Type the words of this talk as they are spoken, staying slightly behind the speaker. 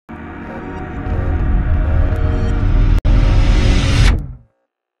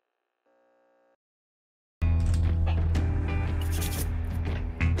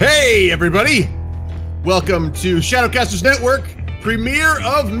Hey, everybody! Welcome to Shadowcasters Network, premiere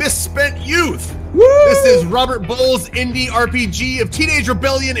of Misspent Youth. Woo! This is Robert Bull's indie RPG of teenage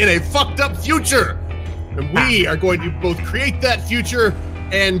rebellion in a fucked up future. And we are going to both create that future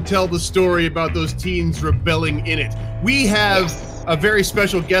and tell the story about those teens rebelling in it. We have a very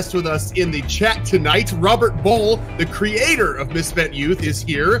special guest with us in the chat tonight. Robert Bull, the creator of Misspent Youth, is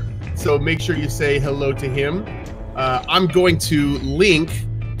here. So make sure you say hello to him. I'm going to link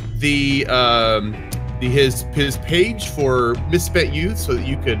his page for Misspent Youth so that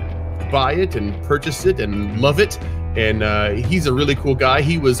you could buy it and purchase it and love it. And he's a really cool guy.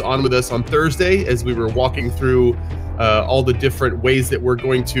 He was on with us on Thursday as we were walking through all the different ways that we're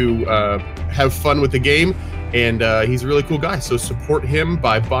going to have fun with the game. And he's a really cool guy. So support him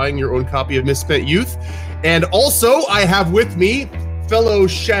by buying your own copy of Misspent Youth. And also I have with me fellow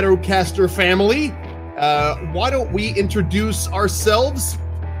Shadowcaster family. Why don't we introduce ourselves,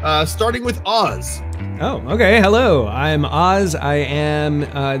 starting with Oz. Oh, okay. Hello, I'm Oz. I am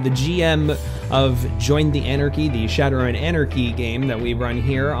the GM of Join the Anarchy, the Shadowrun Anarchy game that we run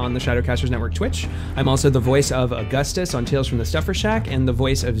here on the Shadowcasters Network Twitch. I'm also the voice of Augustus on Tales from the Stuffer Shack and the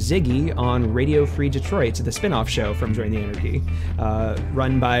voice of Ziggy on Radio Free Detroit, the spin-off show from Join the Anarchy,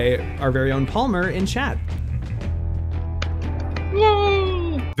 run by our very own Palmer in chat.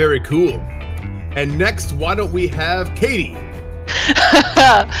 Yay! Very cool. And next, why don't we have Katie?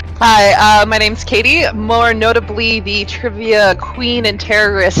 Hi, my name's Katie, more notably the trivia queen and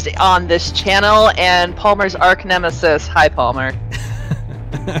terrorist on this channel, and Palmer's arch nemesis. Hi, Palmer.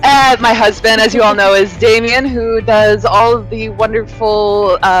 And my husband, as you all know, is Damien, who does all of the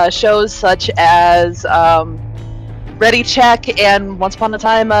wonderful shows such as Ready Check and Once Upon a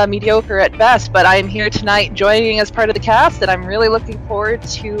Time Mediocre at Best. But I'm here tonight joining as part of the cast, and I'm really looking forward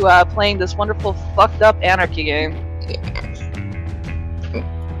to playing this wonderful fucked up anarchy game.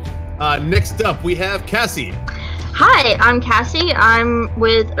 Next up, we have Cassie. Hi, I'm Cassie. I'm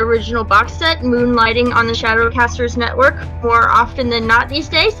with Original Box Set, moonlighting on the Shadowcasters Network more often than not these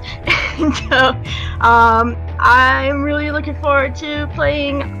days. So, I'm really looking forward to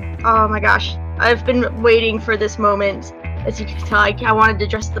playing. Oh my gosh, I've been waiting for this moment. As you can tell, I wanted to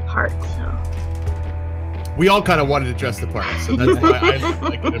dress the part. So We all kind of wanted to dress the part, so that's why I look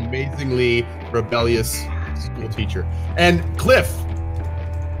like an amazingly rebellious school teacher. And Cliff.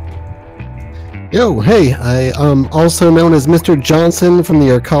 Yo, hey, I am also known as Mr. Johnson from the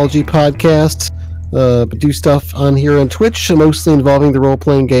Arcology podcast, but do stuff on here on Twitch, mostly involving the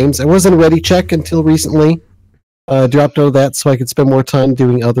role-playing games. I wasn't a Ready Check until recently. Dropped out of that so I could spend more time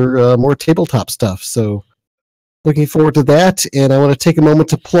doing other, more tabletop stuff. So, looking forward to that, and I want to take a moment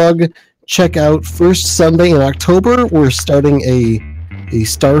to plug, check out first Sunday in October, we're starting a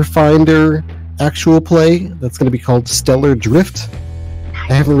Starfinder actual play that's going to be called Stellar Drift.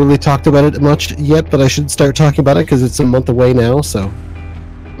 I haven't really talked about it much yet, but I should start talking about it because it's a month away now, so...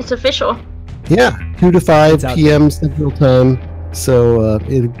 it's official. Yeah, 2 to 5 p.m. Central Time, so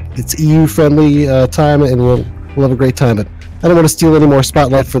it's EU-friendly time, and we'll have a great time. But I don't want to steal any more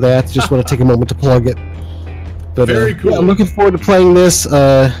spotlight for that, just want to take a moment to plug it. But, very cool. Yeah, I'm looking forward to playing this.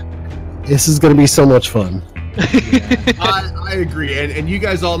 This is going to be so much fun. I agree, and you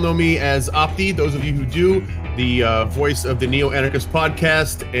guys all know me as Opti, those of you who do, the voice of the Neo-Anarchist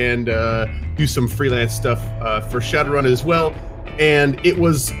podcast, and do some freelance stuff for Shadowrun as well. And it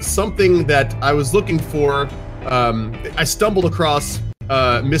was something that I was looking for. I stumbled across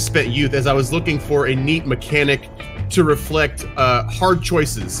Misspent Youth as I was looking for a neat mechanic to reflect hard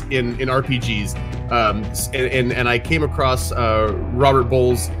choices in RPGs. And I came across Robert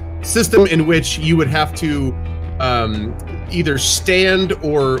Bull's system in which you would have to either stand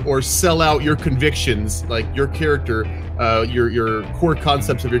or sell out your convictions, like your character, your core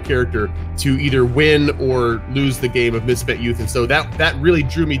concepts of your character, to either win or lose the game of Misspent Youth. And so that really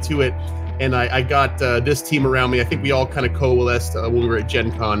drew me to it, and I got this team around me. I think we all kind of coalesced when we were at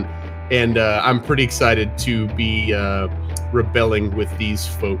Gen Con, and I'm pretty excited to be rebelling with these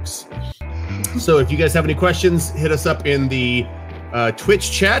folks. So if you guys have any questions, hit us up in the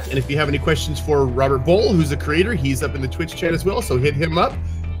Twitch chat, and if you have any questions for Robert Bull, who's the creator, he's up in the Twitch chat as well, so hit him up.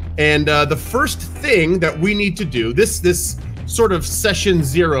 And the first thing that we need to do, this sort of session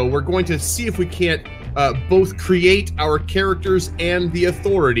 0, we're going to see if we can't both create our characters and the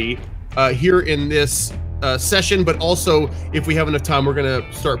authority here in this session, but also if we have enough time, we're going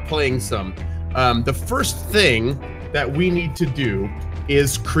to start playing some. The first thing that we need to do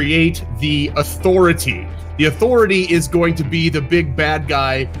is create the authority. The authority is going to be the big bad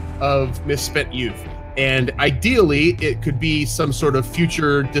guy of Misspent Youth. And ideally, it could be some sort of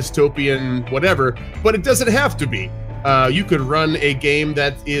future dystopian whatever, but it doesn't have to be. You could run a game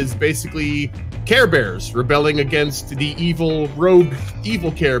that is basically Care Bears rebelling against the evil rogue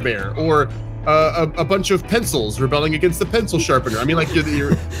evil Care Bear, or a bunch of pencils rebelling against the pencil sharpener. I mean, like you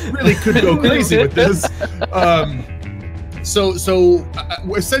really could go crazy with this. So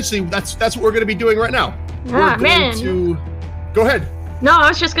essentially, that's what we're going to be doing right now. We're going to go ahead. No, I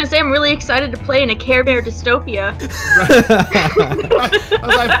was just gonna say I'm really excited to play in a Care Bear dystopia.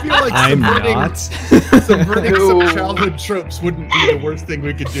 I feel like subverting some childhood tropes wouldn't be the worst thing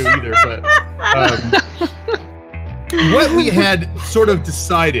we could do either. But what we had sort of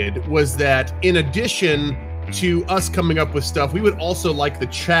decided was that in addition to us coming up with stuff, we would also like the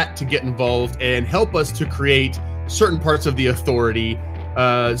chat to get involved and help us to create certain parts of the authority.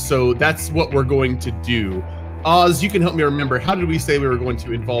 So that's what we're going to do. Oz, you can help me remember, how did we say we were going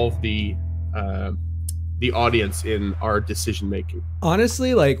to involve the audience in our decision making?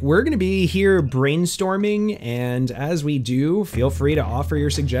 Honestly, like, we're going to be here brainstorming, and as we do, feel free to offer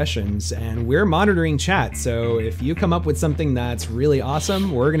your suggestions, and we're monitoring chat. So if you come up with something that's really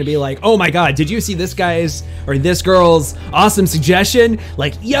awesome, we're going to be like, oh my god, did you see this guy's or this girl's awesome suggestion?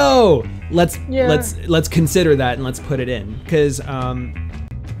 Like, yo, let's consider that and let's put it in, because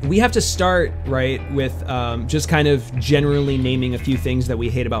we have to start, right, with just kind of generally naming a few things that we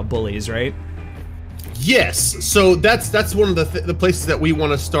hate about bullies, right? Yes. So that's one of the places that we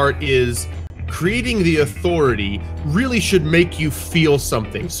want to start, is creating the authority really should make you feel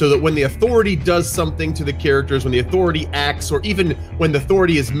something, so that when the authority does something to the characters, when the authority acts, or even when the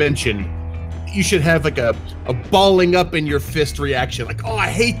authority is mentioned, you should have like a balling up in your fist reaction, like, oh, I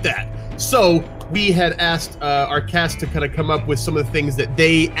hate that. So we had asked our cast to kind of come up with some of the things that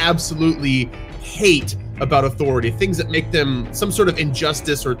they absolutely hate about authority, things that make them some sort of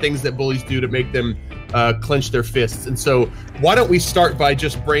injustice, or things that bullies do to make them clench their fists. And so why don't we start by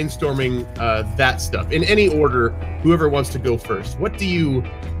just brainstorming that stuff in any order, whoever wants to go first. What do you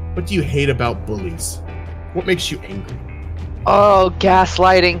hate about bullies? What makes you angry? Oh,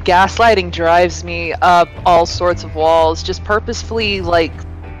 gaslighting. Gaslighting drives me up all sorts of walls. Just purposefully, like,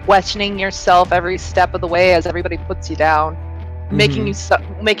 questioning yourself every step of the way as everybody puts you down, making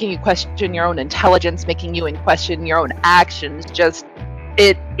you question your own intelligence, making you question your own actions. Just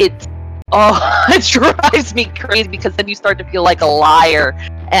it drives me crazy, because then you start to feel like a liar,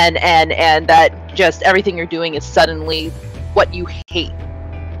 and that just everything you're doing is suddenly what you hate.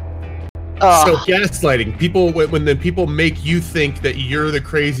 So gaslighting, people, when the people make you think that you're the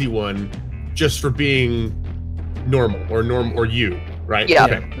crazy one just for being normal or you. Right? Yeah,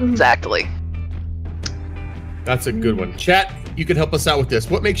 okay. Exactly. That's a good one. Chat, you can help us out with this.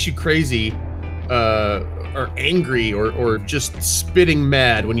 What makes you crazy or angry or just spitting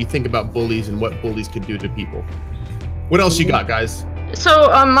mad when you think about bullies and what bullies can do to people? What else you got, guys? So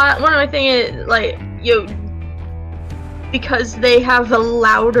one of my things is, like, because they have a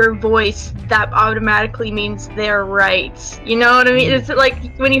louder voice, that automatically means they're right. You know what I mean? It's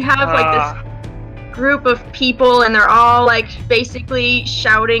like when you have like this group of people and they're all like basically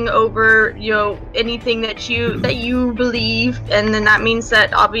shouting over, anything that you believe, and then that means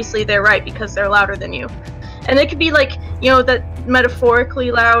that obviously they're right because they're louder than you. And it could be like, that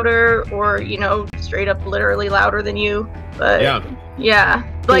metaphorically louder, or straight up literally louder than you. But yeah,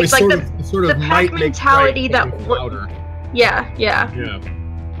 like the pack mentality that louder. Yeah.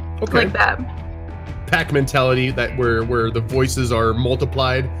 Okay. Like that pack mentality that where the voices are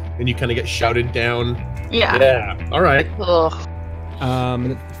multiplied and you kind of get shouted down. Yeah. All right. Ugh.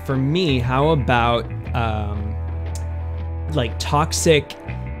 For me, how about like toxic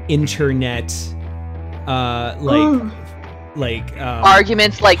internet, arguments,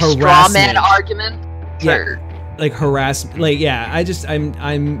 like straw man argument. Like harassment. Like,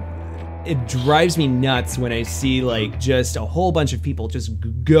 I'm. It drives me nuts when I see like just a whole bunch of people just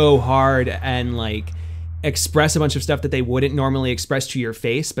go hard and like express a bunch of stuff that they wouldn't normally express to your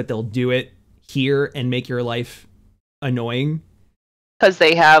face, but they'll do it here and make your life annoying. Because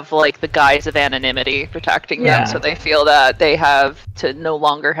they have like the guise of anonymity protecting them, so they feel that they have to no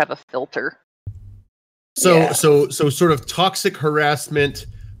longer have a filter. So sort of toxic harassment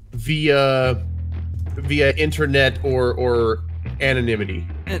via internet or anonymity.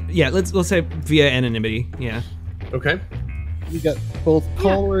 Let's say via anonymity. Yeah. Okay. We got both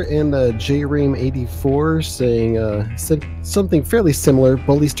Palmer and JReam84 saying said something fairly similar.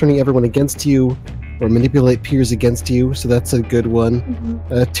 Bullies turning everyone against you, or manipulate peers against you. So that's a good one.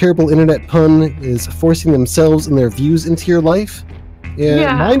 Mm-hmm. Terrible internet pun is forcing themselves and their views into your life.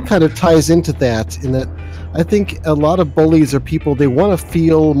 And mine kind of ties into that, in that I think a lot of bullies are people, they want to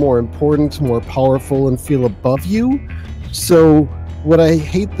feel more important, more powerful, and feel above you. So what I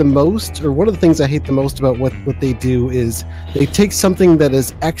hate the most, or one of the things I hate the most about what they do is they take something that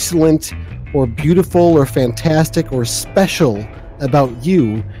is excellent or beautiful or fantastic or special about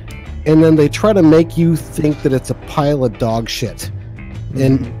you, and then they try to make you think that it's a pile of dog shit.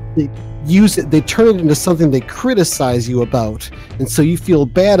 And they turn it into something they criticize you about, and so you feel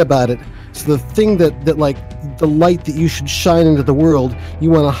bad about it. So the thing that like the light that you should shine into the world, you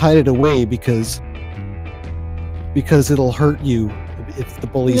want to hide it away because it'll hurt you if the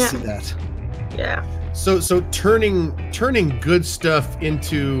bullies see that. Yeah. So turning good stuff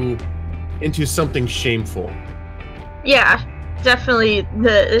into something shameful. Yeah, definitely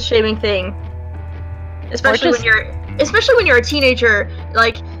the shaming thing. Especially when you're a teenager,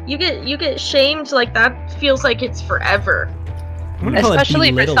 like you get shamed, like that feels like it's forever. Especially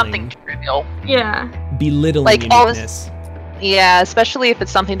if it's something trivial. Yeah. Belittling like uniqueness. Yeah, especially if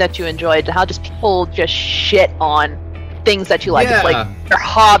it's something that you enjoyed. How just people just shit on things that you like. Yeah. It's like their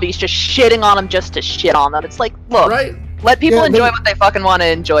hobbies, just shitting on them just to shit on them. It's like, look, Right. let people enjoy what they fucking want to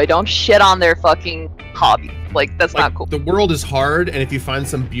enjoy. Don't shit on their fucking hobby. Like, that's not cool. The world is hard, and if you find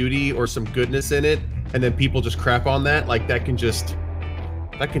some beauty or some goodness in it, and then people just crap on that, like that can just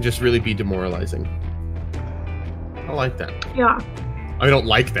really be demoralizing. I like that. Yeah. I don't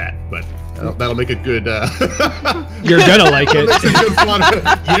like that, but that'll make a good. You're gonna like it. That's a good fun.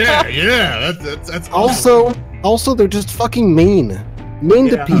 Yeah. That's awesome. Also, they're just fucking mean to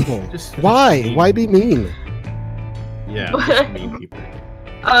people. Why? Mean. Why be mean? Yeah, just mean people.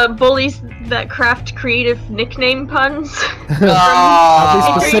 Bullies that craft creative nickname puns.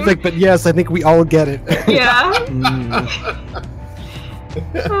 I'll be specific, but yes, I think we all get it. Yeah.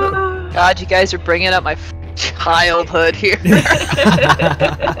 God, you guys are bringing up my childhood here.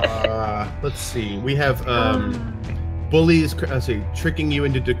 Let's see. We have bullies. Tricking you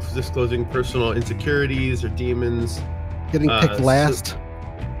into disclosing personal insecurities or demons. Getting picked last.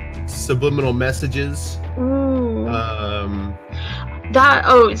 Subliminal messages. Ooh.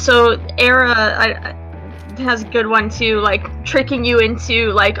 So Era has a good one too, like tricking you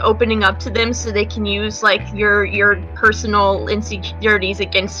into like opening up to them so they can use like your personal insecurities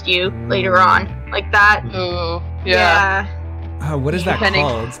against you later on, like that. Oh, yeah. What is that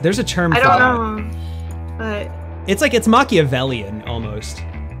called? There's a term for it. I don't know, but it's Machiavellian almost.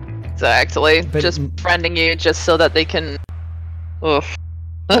 Exactly. But just friending you just so that they can. Oof.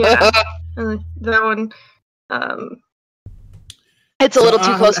 yeah. That one. It's a little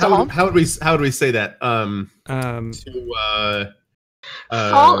too close to home. How would we say that?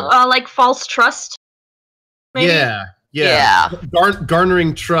 Like false trust. Maybe? Yeah.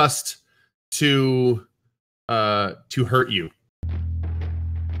 Garnering trust to hurt you.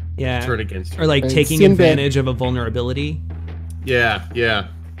 Yeah. Turn against you. Or like taking advantage of a vulnerability. Yeah.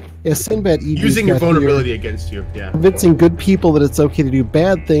 Yeah, Sinbad using your vulnerability against you. Yeah. Convincing good people that it's okay to do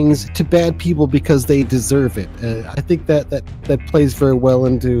bad things to bad people because they deserve it. I think that plays very well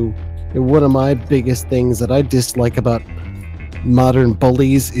into one of my biggest things that I dislike about modern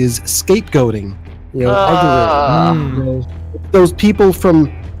bullies is scapegoating. Those people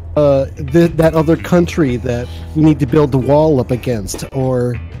from that other country that we need to build the wall up against,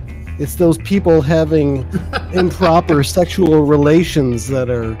 or it's those people having improper sexual relations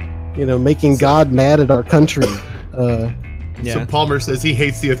that are, making God mad at our country. So Palmer says he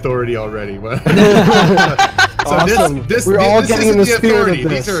hates the authority already. So awesome. We're all getting in the spirit of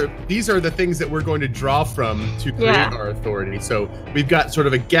this. These are the things that we're going to draw from to create our authority. So we've got sort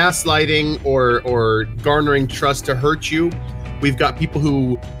of a gaslighting or garnering trust to hurt you. We've got people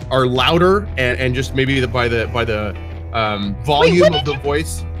who are louder and just maybe by the volume of the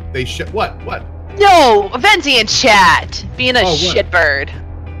voice. They what? No, Venzi in chat being a shitbird.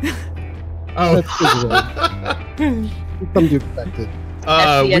 Something expected.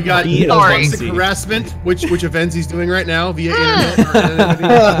 We got toxic harassment, which Avenzi's doing right now via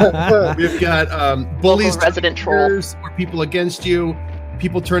internet. We've got bullies, resident trolls, or people against you,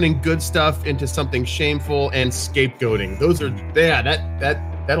 people turning good stuff into something shameful, and scapegoating. Those are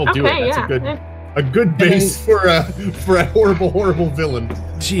that'll do it. That's a good base for a horrible villain.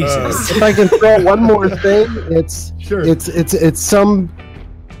 Jesus. If I can throw one more thing, it's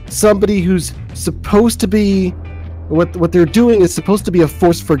somebody who's supposed to be what they're doing is supposed to be a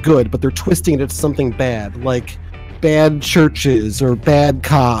force for good, but they're twisting it into something bad, like bad churches or bad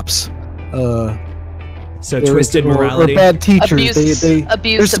cops. So twisted morality or bad teachers.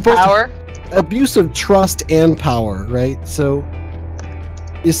 Abuse of power. Abuse of trust and power, right? So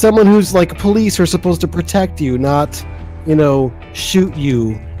is someone who's like police are supposed to protect you, not, shoot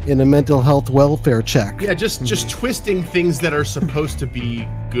you in a mental health welfare check. Yeah, just twisting things that are supposed to be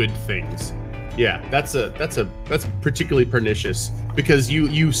good things. Yeah, that's particularly pernicious because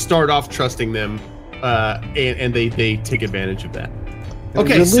you start off trusting them, and they take advantage of that.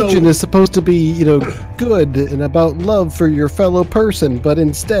 Okay, religion is supposed to be, good and about love for your fellow person, but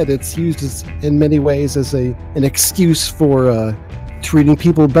instead it's used in many ways as an excuse for treating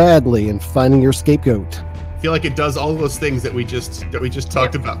people badly and finding your scapegoat. I feel like it does all those things that we just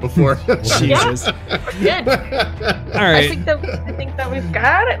talked about before. Jesus. Good. All right. I think that we've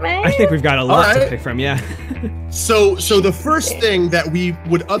got it, man. I think we've got a lot to pick from, yeah. So the first thing that we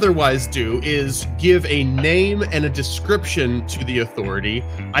would otherwise do is give a name and a description to the authority.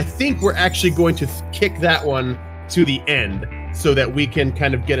 I think we're actually going to kick that one to the end so that we can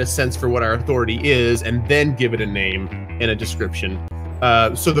kind of get a sense for what our authority is and then give it a name and a description.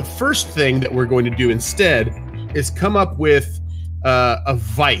 So the first thing that we're going to do instead is come up with a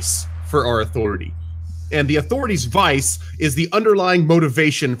vice for our authority. And the authority's vice is the underlying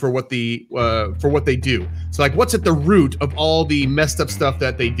motivation for what they do. So like, what's at the root of all the messed up stuff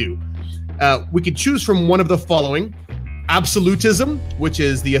that they do? We could choose from one of the following: absolutism, which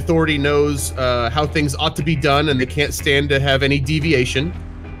is the authority knows how things ought to be done and they can't stand to have any deviation.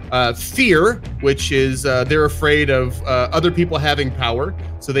 Fear, which is they're afraid of other people having power,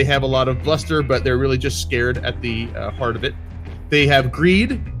 so they have a lot of bluster, but they're really just scared at the heart of it. They have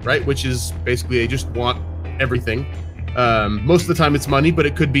greed, right, which is basically they just want everything. Most of the time it's money, but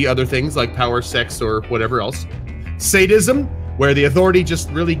it could be other things like power, sex, or whatever else. Sadism, where the authority just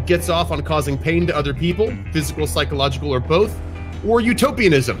really gets off on causing pain to other people, physical, psychological, or both. Or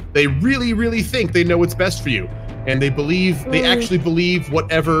utopianism, they really, really think they know what's best for you. And they actually believe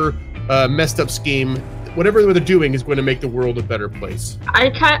whatever messed up scheme, whatever they're doing is going to make the world a better place.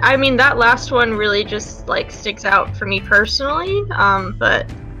 I mean, that last one really just like sticks out for me personally.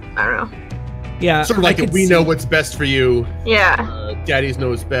 But I don't know. Yeah, sort of like we know what's best for you. Yeah. Daddy's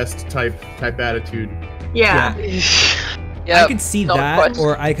knows best type attitude. Yeah. I could see that,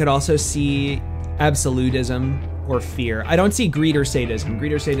 or I could also see absolutism or fear. I don't see greed or sadism.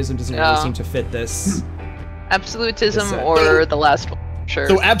 Greed or sadism doesn't really seem to fit this. Absolutism or the last one, sure.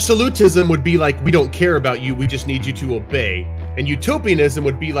 So absolutism would be like, we don't care about you, we just need you to obey. And utopianism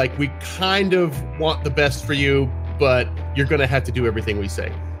would be like, we kind of want the best for you, but you're going to have to do everything we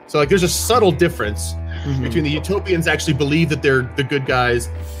say. So like, there's a subtle difference between the utopians actually believe that they're the good guys,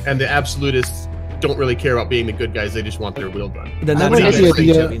 and the absolutists don't really care about being the good guys, they just want their will done. Then that would be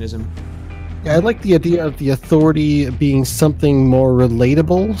utopianism. Yeah, I like the idea of the authority being something more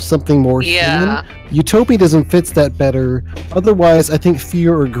relatable, something more human. Utopianism fits that better. Otherwise, I think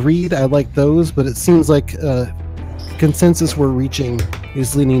fear or greed, I like those, but it seems like consensus we're reaching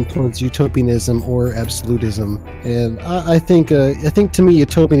is leaning towards utopianism or absolutism. And I think to me,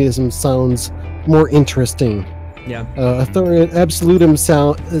 utopianism sounds more interesting. Yeah. Absolutism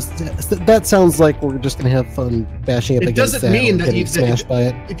sounds like we're just gonna have fun bashing up against that. It doesn't mean that you smashed by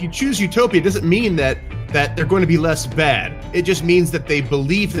it. If you choose utopia, it doesn't mean that they're going to be less bad. It just means that they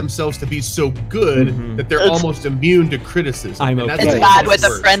believe themselves to be so good that they're almost immune to criticism. It's bad with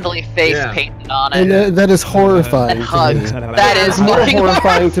a friendly face painted on it. And that is horrifying. That is more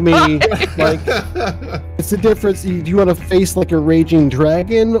horrifying to me. Like, it's the difference. Do you want a face like a raging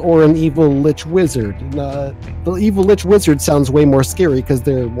dragon or an evil lich wizard? The evil lich wizard sounds way more scary because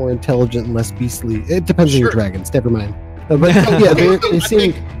they're more intelligent and less beastly. It depends on your dragons. Never mind. But yeah, they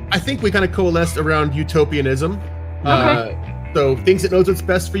seem. I think we kind of coalesced around utopianism. So thinks it knows what's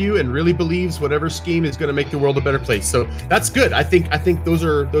best for you and really believes whatever scheme is going to make the world a better place. So that's good. I think those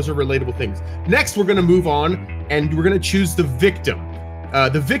are relatable things. Next, we're going to move on and we're going to choose the victim.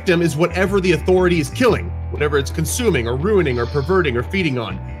 The victim is whatever the authority is killing, whatever it's consuming or ruining or perverting or feeding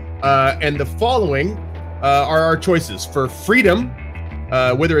on. And the following are our choices for freedom.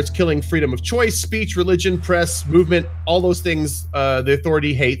 Whether it's killing freedom of choice, speech, religion, press, movement, all those things the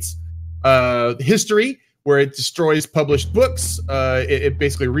authority hates. History, where it destroys published books. It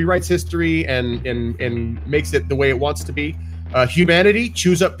basically rewrites history and makes it the way it wants to be. Humanity,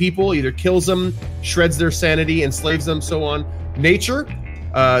 chews up people, either kills them, shreds their sanity, enslaves them, so on. Nature,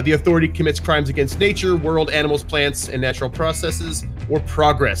 the authority commits crimes against nature, world, animals, plants, and natural processes. Or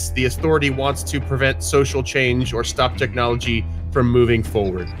progress, the authority wants to prevent social change or stop technology from moving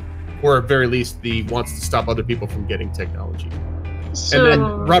forward, or at very least wants to stop other people from getting technology. So, and then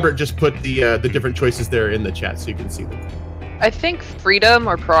Robert just put the different choices there in the chat so you can see them. I think freedom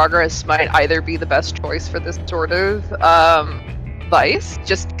or progress might either be the best choice for this sort of vice,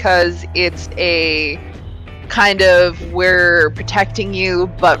 just because it's a kind of, we're protecting you,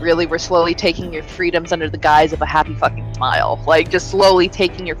 but really we're slowly taking your freedoms under the guise of a happy fucking smile. Like, just slowly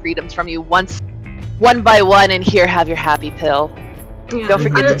taking your freedoms from you one by one, and here, have your happy pill. Don't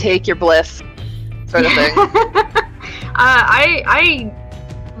forget to take your bliss. sort of thing. I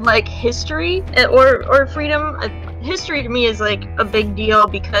like history or freedom. History to me is like a big deal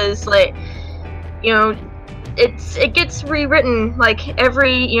because like, you know, it gets rewritten like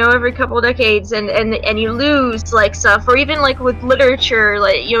every couple of decades, and you lose like stuff, or even like with literature,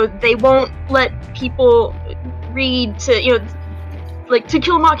 like, you know, they won't let people read to, you know, like To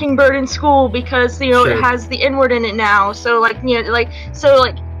Kill a Mockingbird in school because, you know, Sure. it has the N-word in it now. So like, you know, like, so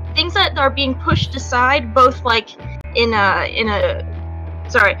like things that are being pushed aside, both like in a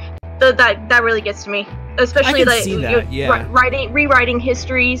sorry, that really gets to me, especially I can like see that, yeah. rewriting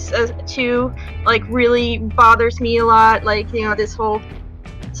histories too, like really bothers me a lot. Like, you know, this whole.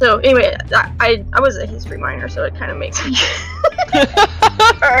 So anyway, I was a history minor, so it kind of makes me.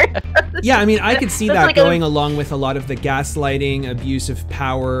 Yeah, I mean, I could see That's that like going along with a lot of the gaslighting, abuse of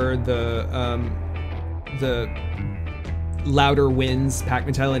power, the louder wins pack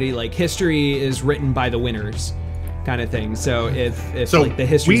mentality. Like, history is written by the winners, kind of thing. So if So like the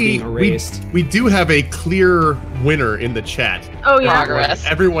history's being erased, we do have a clear winner in the chat. Oh yeah. Progress.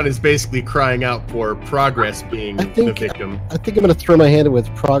 Everyone is basically crying out for progress being I think- the victim. I think I'm going to throw my hand in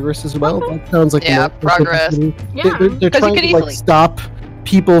with progress as well. That sounds like the Yeah, most progress. interesting. Yeah. They're 'Cause you trying could to easily- like stop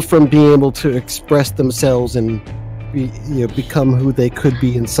people from being able to express themselves and become who they could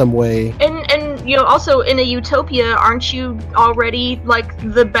be in some way. And you know, also in a utopia, aren't you already like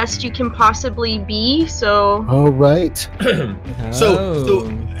the best you can possibly be? So All right. So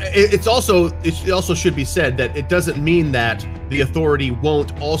it also should be said that it doesn't mean that the authority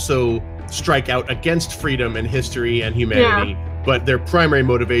won't also strike out against freedom and history and humanity, but their primary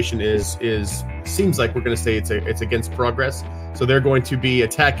motivation is seems like we're going to say it's against progress. So they're going to be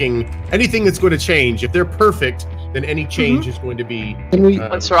attacking anything that's going to change. If they're perfect, then any change is going to be. Can we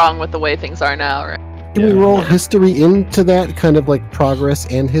What's wrong with the way things are now, right? can we roll history into that kind of like progress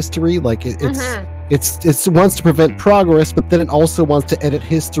and history? Like it's it wants to prevent progress, but then it also wants to edit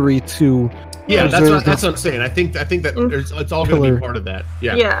history to. Yeah, preserve that's what I'm saying. I think that it's all going to be part of that.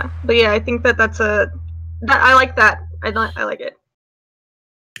 Yeah. yeah, but yeah, I think that's I like that. I like it.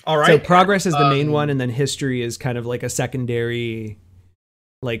 All right. So progress is the main one, and then history is kind of like a secondary,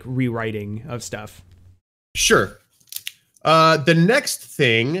 like rewriting of stuff. Sure. The next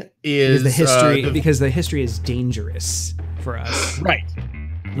thing is Because the history is dangerous for us. Right.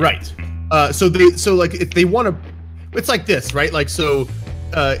 So if they want to, it's like this, right? Like, so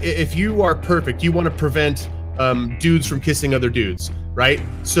if you are perfect, you want to prevent dudes from kissing other dudes, right?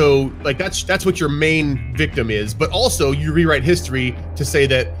 So like that's what your main victim is, but also you rewrite history to say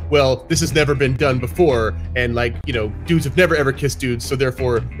that, well, this has never been done before, and like, you know, dudes have never ever kissed dudes, so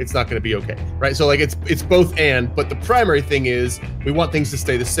therefore it's not going to be okay, right? So like it's both and, but the primary thing is we want things to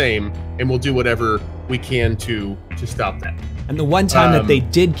stay the same, and we'll do whatever we can to stop that. And the one time that they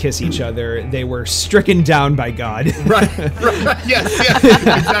did kiss each other, they were stricken down by God. Right. Yes,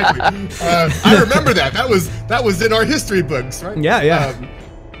 exactly. I remember that. That was in our history books, right? Yeah.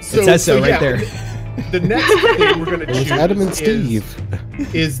 It says so right there. The next thing we're going to choose Adam and Steve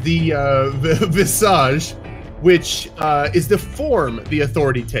is the visage, which is the form the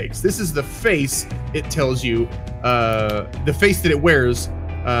authority takes. This is the face it tells you, the face that it wears,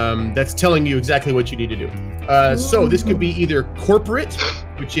 that's telling you exactly what you need to do. So this could be either corporate,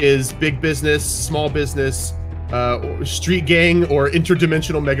 which is big business, small business, or street gang, or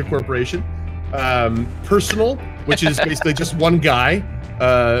interdimensional mega corporation. Personal, which is basically just one guy,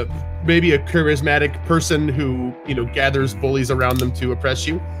 maybe a charismatic person who, you know, gathers bullies around them to oppress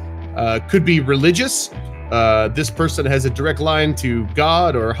you. Could be religious. This person has a direct line to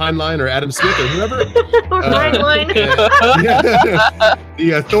God or Heinlein or Adam Smith or whoever.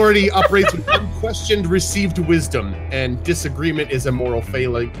 The authority operates with unquestioned received wisdom, and disagreement is a moral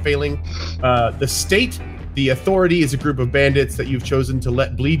failing. The state, the authority, is a group of bandits that you've chosen to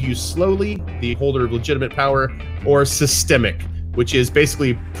let bleed you slowly, the holder of legitimate power. Or systemic, which is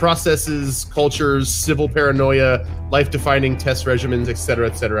basically processes, cultures, civil paranoia, life-defining test regimens, etc.,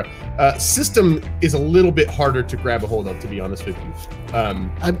 etc. System is a little bit harder to grab a hold of, to be honest with you.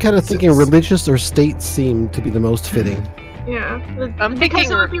 I'm kind of thinking religious or state seem to be the most fitting. Yeah. I'm Because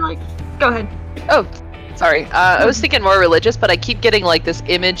thinking. it would be like, go ahead. Oh, sorry. I was thinking more religious, but I keep getting like this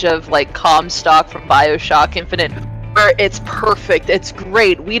image of like Comstock from BioShock Infinite, where it's perfect, it's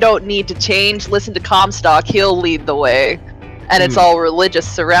great, we don't need to change, listen to Comstock, he'll lead the way. And it's all religious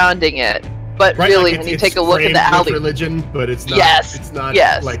surrounding it. But Right, really, like when you take a look at the framed with alley, religion, but it's not. Yes, It's not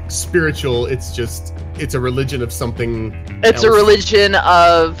yes. like spiritual. It's a religion of something. it's else. a religion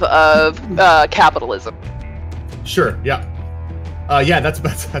of capitalism. Sure. Yeah. That's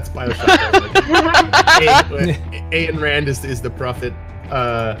BioShock. Ayn Rand is the prophet.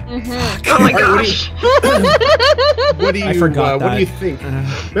 Oh my gosh. What do you? I forgot that. What do you think?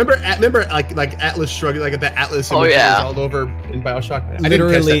 Remember, like Atlas shrugged, like the Atlas images all over in Bioshock.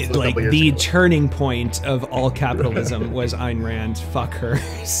 Literally, like the turning point of all capitalism was Ayn Rand. Fuck her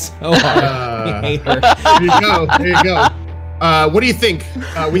so hard. I hate her. There you go. What do you think?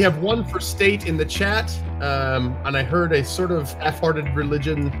 We have one for state in the chat, and I heard a sort of half-hearted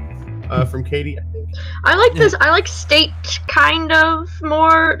religion from Katie, I think. I like this. I like state kind of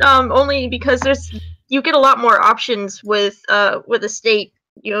more, only because you get a lot more options with a state,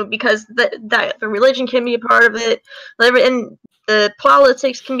 because the religion can be a part of it, and the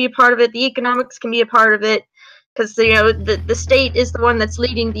politics can be a part of it, the economics can be a part of it, because the state is the one that's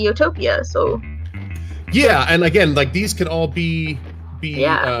leading the utopia. So. Yeah, and again, like these could all be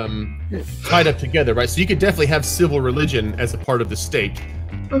tied up together, right? So you could definitely have civil religion as a part of the state.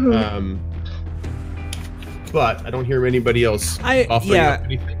 Mm-hmm. But I don't hear anybody else offering up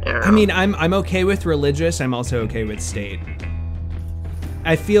anything. I mean, I'm okay with religious. I'm also okay with state.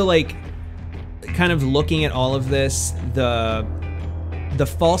 I feel like, kind of looking at all of this, the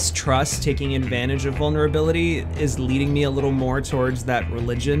false trust taking advantage of vulnerability is leading me a little more towards that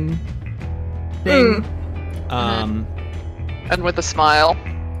religion thing. And with a smile.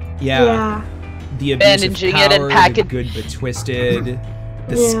 Yeah. The abuse of Bandaging power, it and pack the it. good but twisted,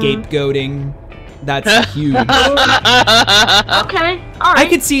 the scapegoating. That's huge. Okay, all right. I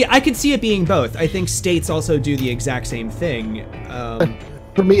could see it being both. I think states also do the exact same thing.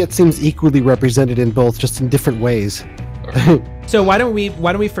 For me, it seems equally represented in both, just in different ways. So why don't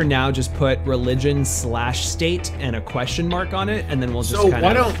we for now just put religion/state and a question mark on it, and then we'll just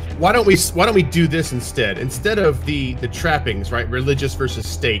why don't we do this instead of the trappings, right? Religious versus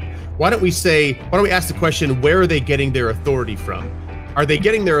state. Why don't we ask the question, where are they getting their authority from? Are they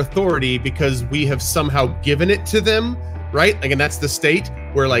getting their authority because we have somehow given it to them, right? Like, and that's the state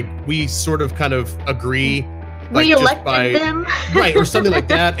where like we sort of kind of agree. Like, we elected them, right, or something like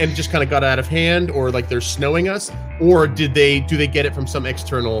that, and just kind of got out of hand, or like they're snowing us, or do they get it from some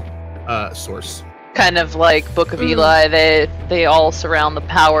external source? Kind of like Book of Eli, they all surround the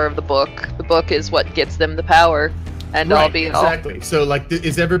power of the book. The book is what gets them the power, and right, all be exactly. So like,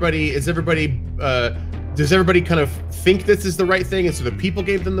 does everybody kind of think this is the right thing, and so the people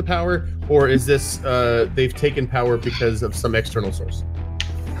gave them the power, or is this they've taken power because of some external source?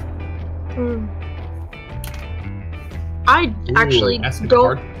 I actually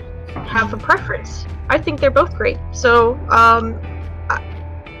don't have a preference. I think they're both great. So,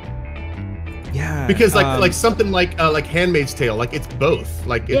 yeah, because like something like Handmaid's Tale, like it's both.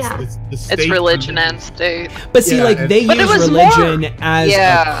 Like it's the state. It's religion and state. But see, like they use religion as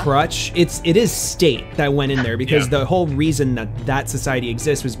a crutch. It is state that went in there because the whole reason that society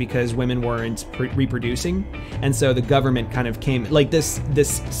exists was because women weren't reproducing, and so the government kind of came. Like this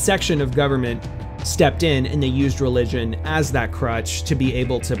section of government stepped in and they used religion as that crutch to be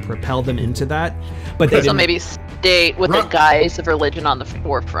able to propel them into that. But they didn't. Maybe state with the guise of religion on the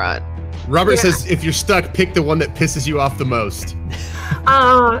forefront. Robert says, if you're stuck, pick the one that pisses you off the most. Then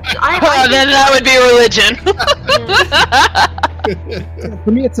that would be religion.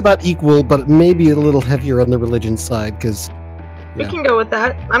 For me, it's about equal, but maybe a little heavier on the religion side, because... We can go with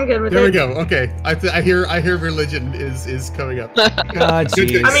that. I'm good with there it. There we go. Okay. I hear religion is coming up.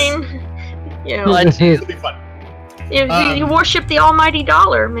 Jeez. I mean... It'll be fun. You worship the almighty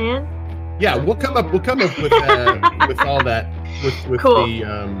dollar, man. Yeah, we'll come up with all that with cool.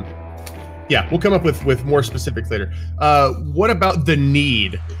 We'll come up with more specifics later. What about the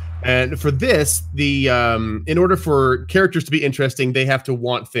need? And for this, in order for characters to be interesting, they have to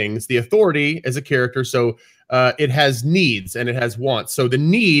want things. The authority as a character, so it has needs and it has wants. So the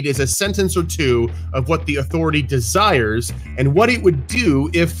need is a sentence or two of what the authority desires and what it would do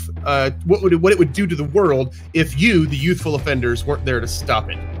if what it would do to the world if you, the youthful offenders, weren't there to stop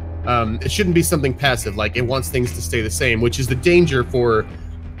it. It shouldn't be something passive, like it wants things to stay the same, which is the danger for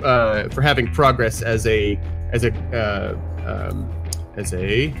having progress as a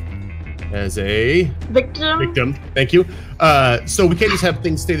victim. Thank you. So we can't just have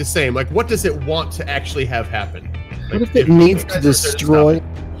things stay the same. Like, what does it want to actually have happen? Like, what if it needs to destroy?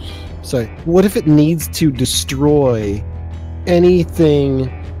 Sorry. What if it needs to destroy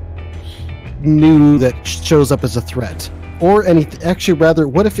anything new that shows up as a threat? Or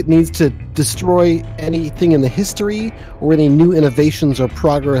what if it needs to destroy anything in the history or any new innovations or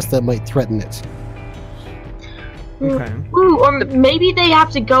progress that might threaten it? Okay. Ooh, or maybe they have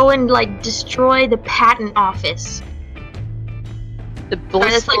to go and like destroy the patent office. The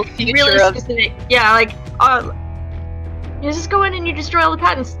blissful future really of specific. Yeah, like you just go in and you destroy all the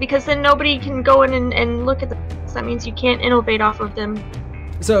patents because then nobody can go in and look at the patents science. That means you can't innovate off of them.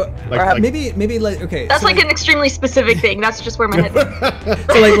 So maybe okay. That's like an extremely specific thing. That's just where my head went.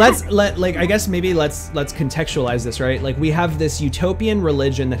 So I guess maybe let's contextualize this, right? Like we have this utopian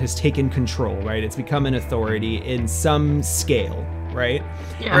religion that has taken control, right? It's become an authority in some scale, right?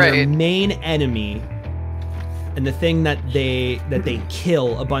 Yeah. And their main enemy and the thing that they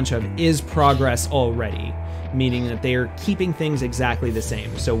kill a bunch of is progress already, meaning that they are keeping things exactly the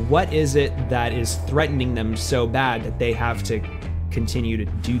same. So what is it that is threatening them so bad that they have to continue to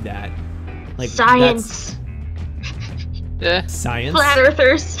do that? Like science. Science. Flat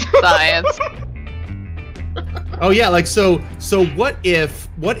earthers. Science. Oh yeah, like so what if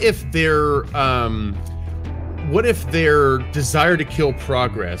their desire to kill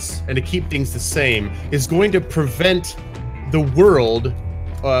progress and to keep things the same is going to prevent the world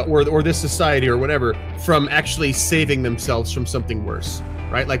or this society or whatever from actually saving themselves from something worse,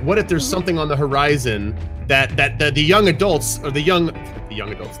 right? Like what if there's something on the horizon that the young adults or the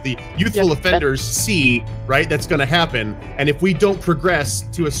youthful offenders see, right? That's going to happen, and if we don't progress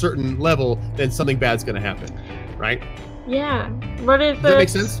to a certain level, then something bad's going to happen, right? Yeah. What if Does that make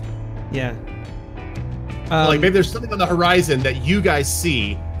sense? Yeah. Like maybe there's something on the horizon that you guys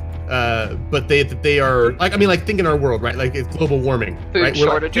see, but they are like think in our world, right? Like it's global warming, Food right?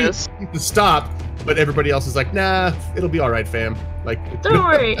 shortages. We need to stop, but everybody else is like, nah, it'll be all right, fam. Like, don't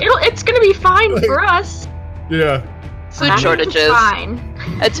worry, it's gonna be fine for us. Yeah. Food shortages. Fine.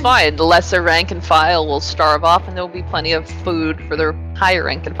 It's fine. The lesser rank and file will starve off, and there will be plenty of food for their higher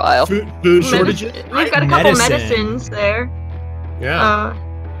rank and file. Food shortages. We've got a couple medicines there. Yeah.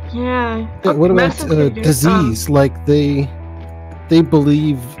 Yeah. What about disease? Like they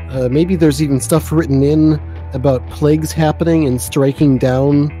believe maybe there's even stuff written in about plagues happening and striking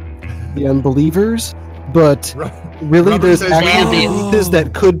down the unbelievers, but really there's actually diseases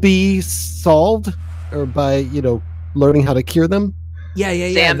that could be solved or by learning how to cure them. Yeah.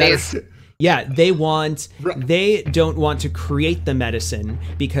 They don't want to create the medicine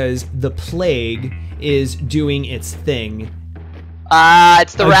because the plague is doing its thing.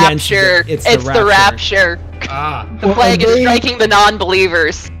 It's the rapture. It's the rapture. The plague is striking the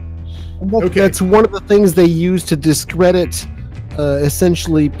non-believers. That's one of the things they use to discredit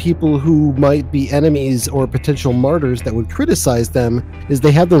essentially people who might be enemies or potential martyrs that would criticize them, is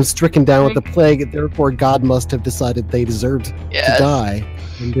they have them stricken down with the plague, and therefore God must have decided they deserved to die,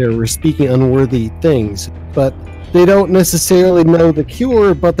 and they're speaking unworthy things. But they don't necessarily know the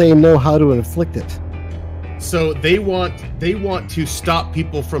cure, but they know how to inflict it. So they want to stop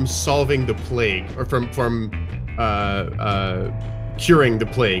people from solving the plague or from curing the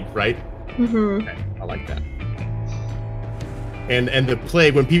plague, right? Mm-hmm. Okay, I like that. And the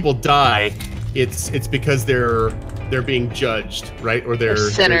plague, when people die, it's because they're being judged, right? Or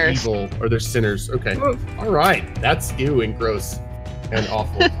they're evil, or they're sinners. Okay, all right, that's ew and gross and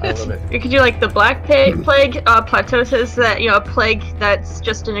awful. I love it. You could do like the black plague. Plateau says that a plague that's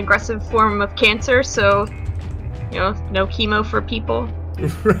just an aggressive form of cancer. So no chemo for people.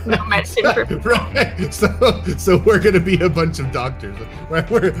 Right. No medicine for people. Right. So we're gonna be a bunch of doctors. Right?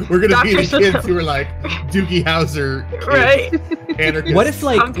 We're gonna be the kids who are like Doogie Howser kids, right. Anarchists. What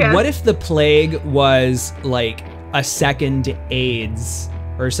if the plague was like a second AIDS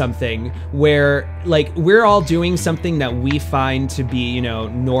or something, where like we're all doing something that we find to be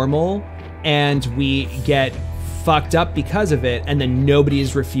normal, and we get fucked up because of it, and then nobody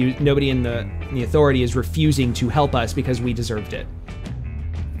in the authority is refusing to help us because we deserved it.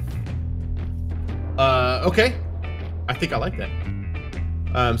 Okay, I think I like that.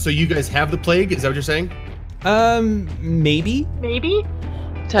 So you guys have the plague? Is that what you're saying? Maybe.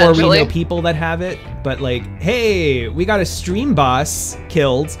 Or we know people that have it, but like, hey, we got a stream boss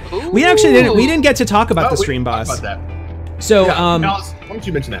killed. Ooh. We didn't get to talk about the stream boss. Talk about that. So, Alice, why don't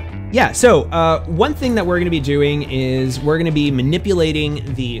you mention that? Yeah, so one thing that we're going to be doing is we're going to be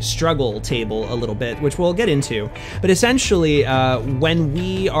manipulating the struggle table a little bit, which we'll get into. But essentially, when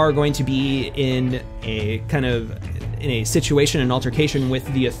we are going to be in a situation, an altercation with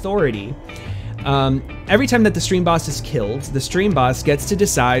the authority, every time that the stream boss is killed, the stream boss gets to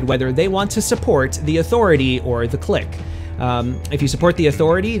decide whether they want to support the authority or the clique. If you support the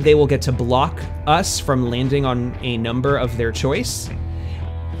authority, they will get to block us from landing on a number of their choice,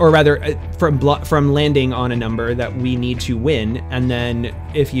 or rather, from landing on a number that we need to win. And then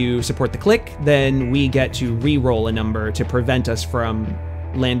if you support the clique, then we get to re-roll a number to prevent us from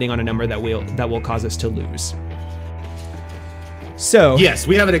landing on a number that will cause us to lose. So yes,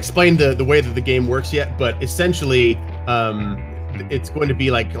 we haven't explained the way that the game works yet, but essentially, it's going to be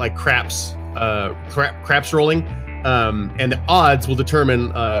like craps rolling. And the odds will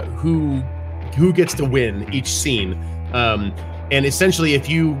determine who who gets to win each scene. And essentially, if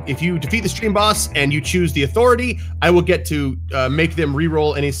you defeat the stream boss and you choose the authority, I will get to make them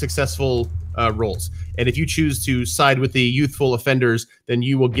re-roll any successful rolls. And if you choose to side with the youthful offenders, then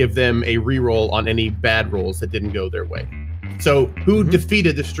you will give them a re-roll on any bad rolls that didn't go their way. So who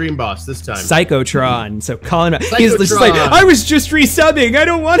defeated the stream boss this time? Psychotron. So Colin, he's just like, I was just resubbing. I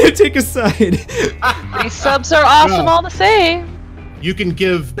don't want to take a side. Resubs are awesome all the same. You can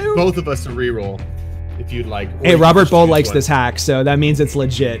give both of us a re-roll if you'd like. Hey, Robert Bull likes this hack, so that means it's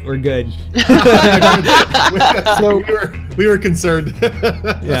legit. We're good. So we were concerned.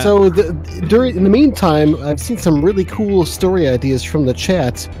 Yeah. So in the meantime, I've seen some really cool story ideas from the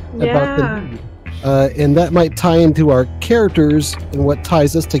chat about and that might tie into our characters, and what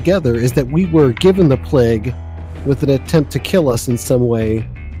ties us together is that we were given the plague with an attempt to kill us in some way,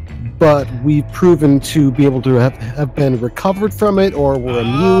 but we've proven to be able to have been recovered from it, or we're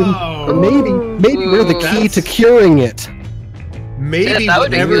immune, or maybe we're the key to curing it. Maybe that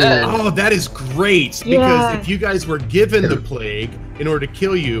would be good. Oh, that is great, because if you guys were given the plague in order to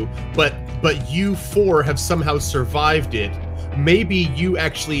kill you, but you four have somehow survived it, maybe you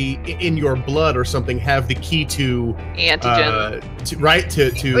actually in your blood or something have the key to antigen,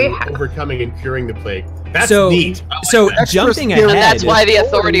 to overcoming and curing the plague. That's so neat. So jumping ahead, and that's why the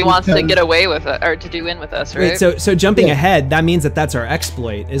authority wants to get away with it, or to do in with us, right? Wait, so jumping ahead, that means that's our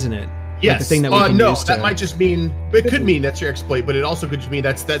exploit, isn't it? Yes. Like the thing that we can no, use that to... might just mean it could mean that's your exploit, but it also could just mean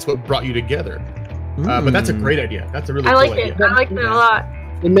that's what brought you together. But that's a great idea. That's a really cool idea. I like it a lot.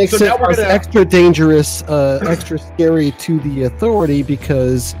 It makes So now it we're gonna- extra dangerous, extra scary to the authority,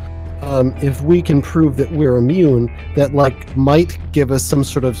 because if we can prove that we're immune, that might give us some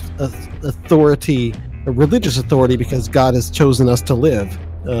sort of authority, a religious authority, because God has chosen us to live.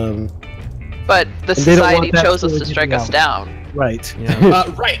 But the they don't want society that chose us to to strike us out. down. Right. Yeah.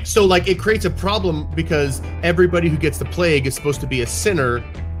 Right. So it creates a problem because everybody who gets the plague is supposed to be a sinner,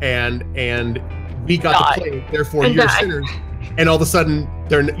 and we got Die. the plague, therefore And you're die. sinners, and all of a sudden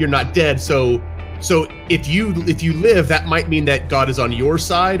you're not dead. So if you live, that might mean that God is on your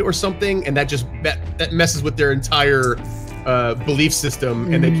side or something, and that messes with their entire belief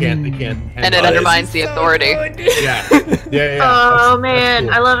system, and they can't. And it undermines the authority. Yeah. Oh That's man,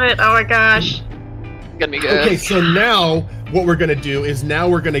 cool. I love it. Oh my gosh. It's gonna be good. Okay, so now what we're gonna do is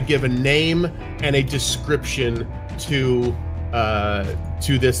we're gonna give a name and a description to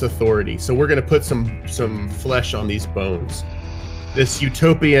this authority. So we're gonna put some flesh on these bones. This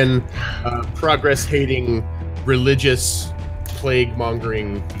utopian, progress-hating, religious,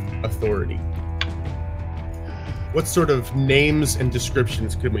 plague-mongering authority. What sort of names and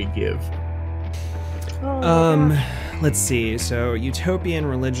descriptions could we give? Let's see. So utopian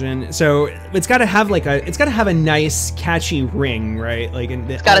religion. So it's got to have a nice, catchy ring, right?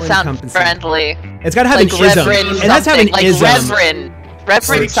 It's gotta sound friendly. It's got to have Like an ism. reverend It has to have an something, ism. like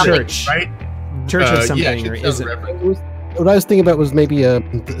reverend something. Church, Right? church of something, yeah, it or should ism. sound reverent. What I was thinking about was maybe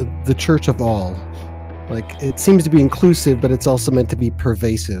the Church of All. It seems to be inclusive, but it's also meant to be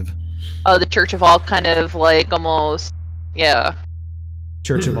pervasive. Oh, the Church of All, kind of almost, yeah.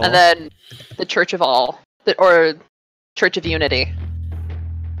 Church of all. And then the Church of All, or Church of Unity.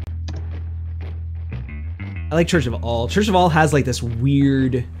 I like Church of all. Church of all has this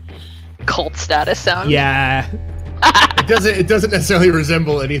weird. Cult status sound. Yeah. It doesn't necessarily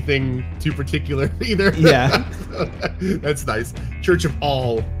resemble anything too particular either. Yeah. That's nice. Church of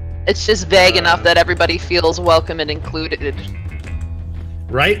All. It's just vague enough that everybody feels welcome and included.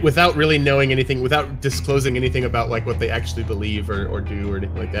 Right? Without really knowing anything, without disclosing anything about what they actually believe or do or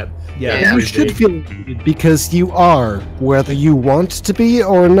anything like that. Yeah. it's You pretty should vague. feel included because you are, whether you want to be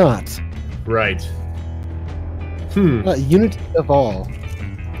or not. Right. Unity of all.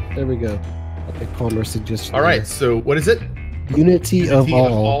 There we go. I think Palmer suggested. All right. So what is it? Unity of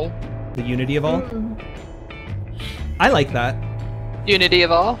all. The unity of all. I like that. Unity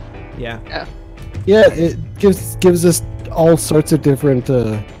of All. Yeah. Yeah, it gives us all sorts of different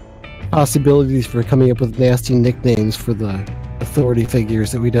possibilities for coming up with nasty nicknames for the authority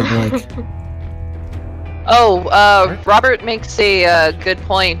figures that we don't like. Robert makes a good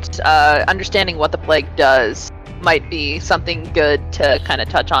point. Understanding what the plague does might be something good to kind of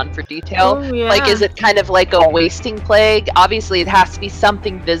touch on for detail. Oh, yeah. Is it kind of like a wasting plague? Obviously, it has to be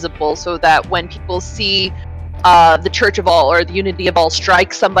something visible so that when people see the Church of All or the Unity of All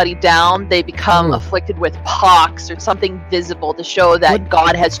strike somebody down, they become afflicted with pox or something visible to show that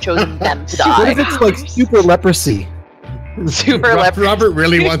God has chosen them to What die. if it's like super leprosy? Super leopard. Robert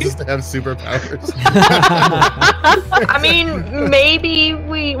really wants us to have superpowers. I mean, maybe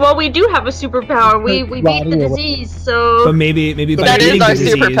we do have a superpower. We beat the disease, so. But maybe by That beating is our the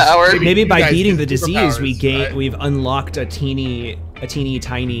disease, superpower. maybe by You guys beating get the disease, superpowers, right? we've unlocked a teeny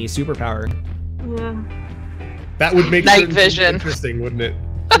tiny superpower. Yeah. That would make Night certain things vision. interesting, wouldn't it?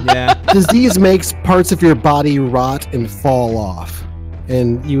 Yeah. Disease makes parts of your body rot and fall off,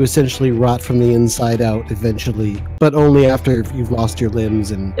 and you essentially rot from the inside out eventually, but only after you've lost your limbs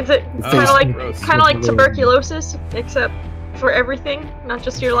and. Is it Oh, gross. kind of like tuberculosis, except for everything, not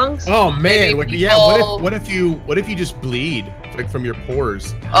just your lungs? Oh man, Maybe yeah. people- What if you just bleed like from your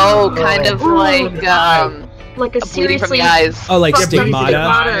pores? Oh, kind of Ooh. like Like a bleeding from seriously the eyes. Oh, like Yeah, bleeding from the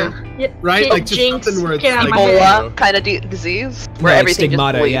stigmata. Yeah, Right? get Like just jinxed, something where it's get out of like my head. Ebola kind of disease where Right, everything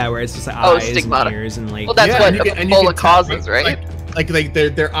stigmata, just bleeds. yeah, where it's just like Oh, eyes stigmata. and ears and like. Well, that's Yeah, what and you can Ebola tell, causes, right? Like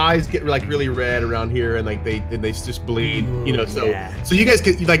their eyes get like really red around here, and like they just bleed. You know, so Yeah. so you guys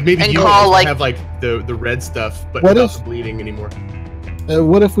could like maybe And you call, guys like- have like the red stuff, but What without if- the bleeding anymore.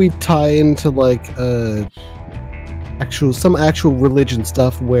 What if we tie into like some actual religion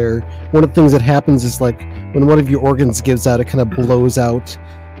stuff where one of the things that happens is like when one of your organs gives out, it kind of blows out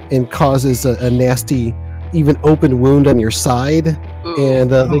and causes a nasty, even open wound on your side, Ooh. and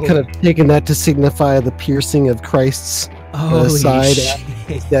they kind of taken that to signify the piercing of Christ's Holy side shit.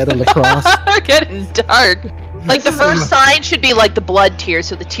 he's dead on the cross. Getting dark. Like the first sign should be like the blood tears,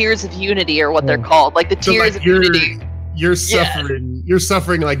 so the tears of unity are what they're called. Like the So, tears like, of unity. You're Yeah. suffering. You're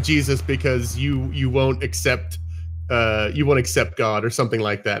suffering like Jesus because you won't accept. You won't accept God or something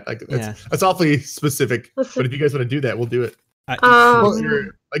like that. Like that's awfully specific. But if you guys want to do that, we'll do it.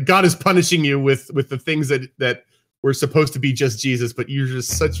 Like God is punishing you with the things that were supposed to be just Jesus, but you're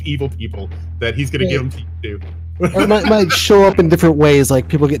just such evil people that He's going to give them to you too. Or it might show up in different ways, like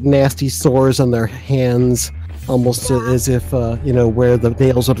people get nasty sores on their hands, almost as if where the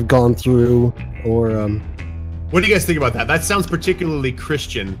nails would have gone through, or What do you guys think about that? That sounds particularly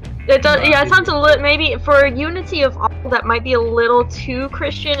Christian. It does. Yeah, it sounds a little. Maybe for unity of all, that might be a little too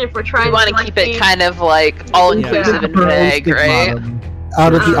Christian if we're trying. We want to like, keep it be- kind of like all inclusive and vague, right?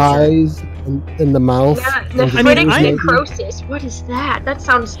 out of the eyes and in the mouth. Yeah, and the nephritic ears, maybe. necrosis. What is that? That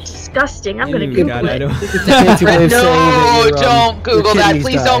sounds disgusting. I'm gonna Ooh, Google God, I it. don't. It's a fancy way of saying that No, your, don't Google your that. kidneys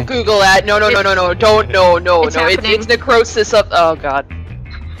Please die. don't Google that. No, don't. No. It's happening. It's necrosis of. Oh God.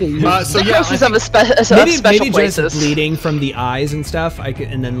 So yeah, Necrosis of maybe special places. just bleeding from the eyes and stuff.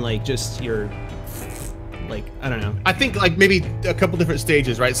 And then like just your, like I don't know. I think like maybe a couple different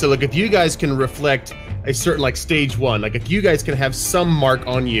stages, right? So like if you guys can reflect a certain like stage 1, like if you guys can have some mark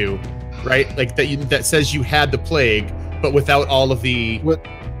on you, right? Like that says you had the plague, but without all of the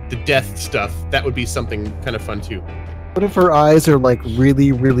death stuff, that would be something kind of fun too. What if her eyes are like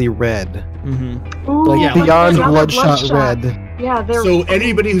really, really red? Mm-hmm. Ooh, Like Yeah. beyond yeah, bloodshot red. Yeah, they're. So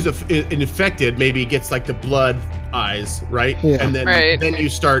anybody who's infected maybe gets like the blood eyes, right? Yeah. And then Right.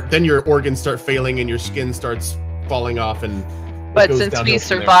 then your organs start failing and your skin starts falling off and. it But goes since downhill we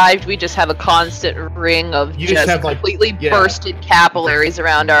from there. survived, we just have a constant ring of You just just have, like, completely yeah. bursted capillaries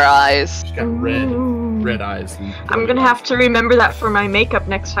around our eyes. She's got red eyes. And I'm gonna have to remember that for my makeup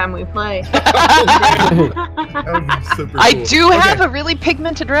next time we play. That would be super I cool. do Okay. have a really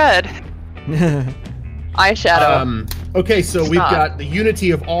pigmented red eyeshadow. Okay, so we've Stop. got the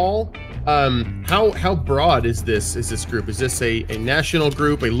unity of all. How broad is this group? Is this a national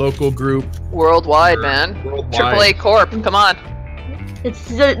group, a local group? Worldwide, man. Worldwide. AAA Corp, come on. It's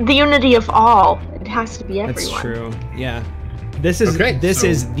the unity of all. It has to be everyone. That's true. Yeah. This is Okay, this so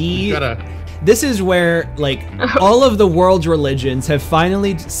is the we've got this is where like all of the world's religions have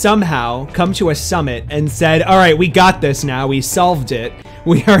finally somehow come to a summit and said, "All right, we got this now. We solved it.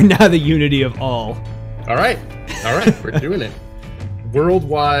 We are now the unity of all." all right, we're doing it.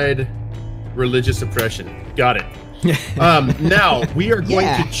 Worldwide religious oppression. Got it. Now we are going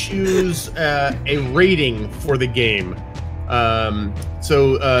Yeah. to choose a rating for the game.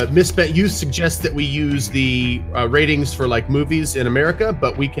 Misspent, you suggest that we use the ratings for like movies in America,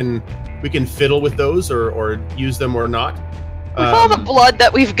 but we can fiddle with those or use them or not. With all the blood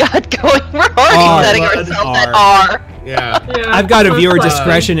that we've got going, we're already R, setting blood, ourselves at R. R. Yeah. I've got a viewer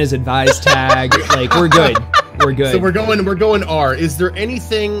discretion is advised tag. Like we're good. We're good. So we're going R. Is there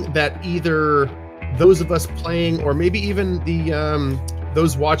anything that either those of us playing or maybe even the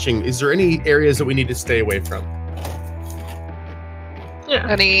those watching, is there any areas that we need to stay away from? Yeah.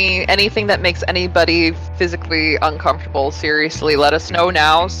 Anything that makes anybody physically uncomfortable, seriously, let us know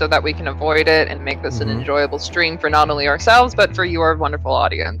now so that we can avoid it and make this an enjoyable stream for not only ourselves, but for your wonderful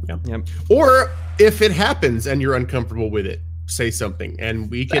audience. Yep. Or if it happens and you're uncomfortable with it, say something, and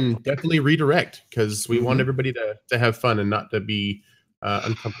we can definitely redirect because we want everybody to have fun and not to be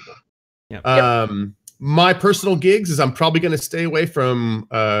uncomfortable. My personal gigs is I'm probably going to stay away from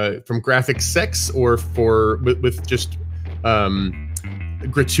graphic sex or with just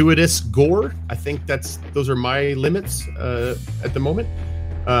gratuitous gore. I think those are my limits at the moment.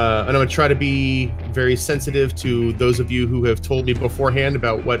 And I'm going to try to be very sensitive to those of you who have told me beforehand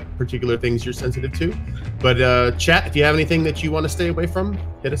about what particular things you're sensitive to. But chat, if you have anything that you want to stay away from,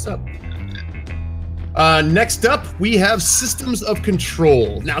 hit us up. Next up, we have systems of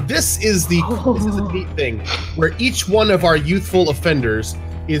control. Now, this is a neat thing where each one of our youthful offenders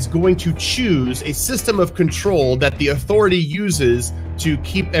is going to choose a system of control that the authority uses to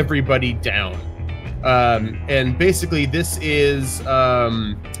keep everybody down. And basically, this is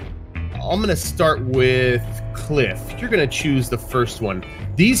I'm going to start with Cliff. You're going to choose the first one.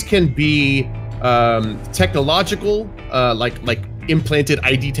 These can be technological, like implanted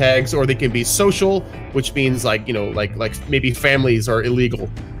ID tags, or they can be social, which means like maybe families are illegal.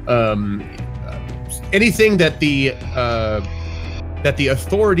 Anything that the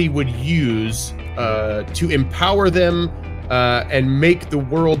authority would use to empower them and make the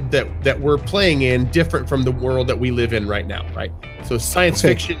world that we're playing in different from the world that we live in right now, right? So science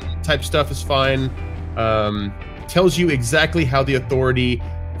fiction type stuff is fine. Tells you exactly how the authority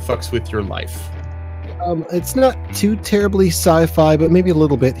fucks with your life. It's not too terribly sci-fi, but maybe a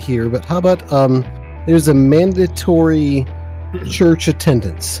little bit here. But how about there's a mandatory church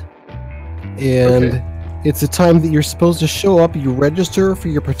attendance, and it's a time that you're supposed to show up. You register for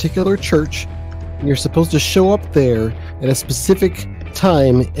your particular church, and you're supposed to show up there at a specific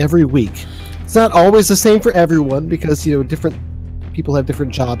time every week. It's not always the same for everyone because different people have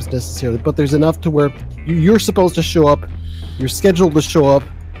different jobs necessarily, but there's enough to where you're supposed to show up. You're scheduled to show up.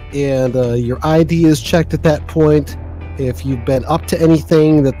 And your ID is checked at that point. If you've been up to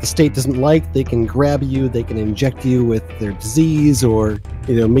anything that the state doesn't like, they can grab you, they can inject you with their disease, or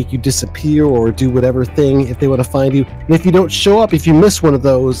make you disappear, or do whatever thing if they want to find you. And if you don't show up, if you miss one of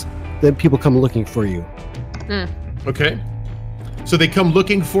those, then people come looking for you. Okay. So they come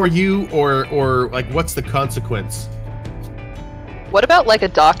looking for you, or like, what's the consequence? What about like a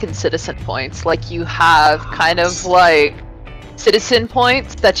dock and citizen points? Like you have kind of like citizen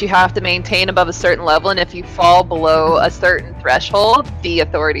points that you have to maintain above a certain level, and if you fall below a certain threshold, the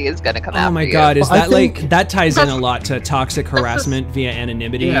authority is going to come after you. Oh my god, is that like, that ties in a lot to toxic harassment via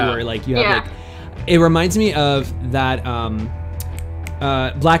anonymity, where like you have like, it reminds me of that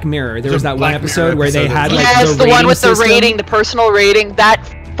Black Mirror. There was that one episode where they had like the one with the rating, the personal rating.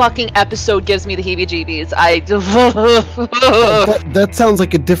 That fucking episode gives me the heebie-jeebies. That sounds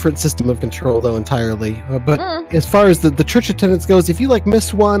like a different system of control, though, entirely. But as far as the church attendance goes, if you like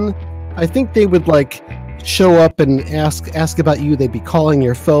miss one, I think they would like show up and ask about you. They'd be calling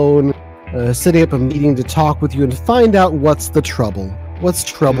your phone, setting up a meeting to talk with you and find out what's the trouble, what's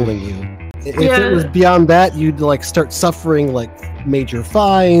troubling you. If it was beyond that, you'd like start suffering like major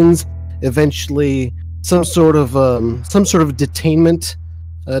fines, eventually some sort of detainment.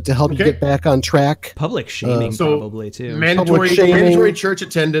 To help you get back on track. Public shaming, probably too. Mandatory church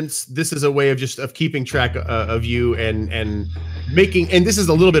attendance. This is a way of keeping track of you and making. And this is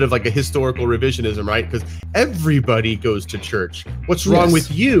a little bit of like a historical revisionism, right? Because everybody goes to church. What's wrong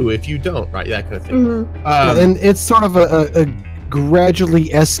with you if you don't? Right, that kind of thing. And it's sort of a gradually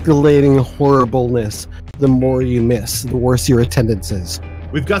escalating horribleness. The more you miss, the worse your attendance is.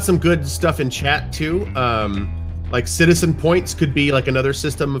 We've got some good stuff in chat too. Like citizen points could be like another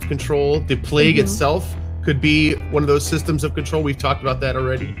system of control. The plague itself could be one of those systems of control. We've talked about that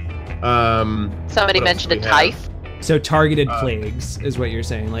already. Somebody mentioned a tithe. So targeted plagues is what you're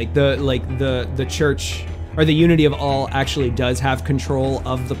saying. Like the church or the Unity of All actually does have control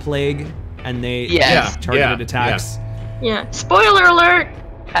of the plague, and they targeted attacks. Yeah. Spoiler alert.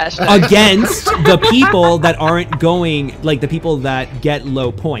 Against the people that aren't going, like the people that get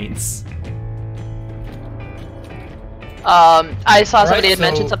low points. I saw somebody had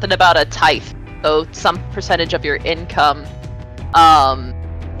mentioned something about a tithe. So some percentage of your income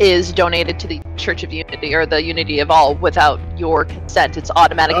is donated to the Church of Unity or the Unity of All without your consent. It's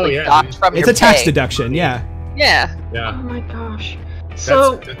automatically docked from your pay. It's a tax deduction, Yeah. Oh my gosh.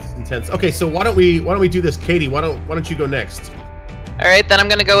 So that's intense. Okay, so why don't we do this, Katie? Why don't you go next? All right, then I'm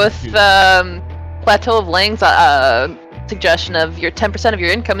gonna go with Plateau of Lang's suggestion of your 10% of your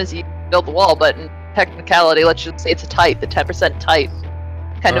income is you build the wall, but in technicality, let's just say it's a tithe, the 10% tithe,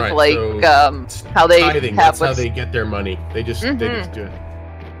 kind of like how they tithing, that's how they get their money. They just do it.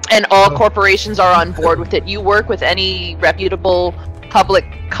 And all corporations are on board with it. You work with any reputable public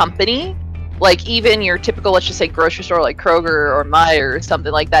company, like even your typical, let's just say grocery store like Kroger or Meijer or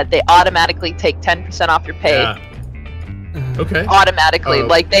something like that, they automatically take 10% off your pay. Yeah. Okay. Automatically,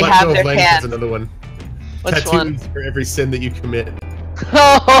 like they Let have Go of their Length hands. is another one. Which Tattoos one? for every sin that you commit.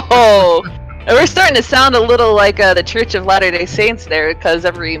 Oh, and we're starting to sound a little like the Church of Latter-day Saints there, because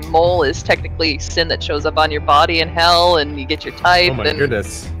every mole is technically sin that shows up on your body in hell, and you get your type. Oh my and...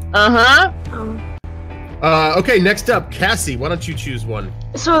 goodness. Okay, next up, Cassie. Why don't you choose one?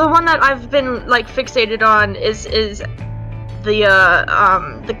 So the one that I've been like fixated on is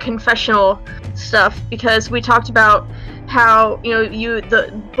the confessional stuff, because we talked about how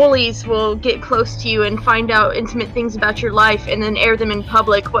the bullies will get close to you and find out intimate things about your life and then air them in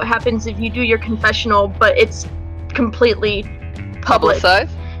public. What happens if you do your confessional but it's completely public?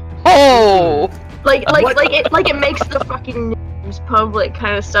 Publicized? Oh, like it makes the fucking news public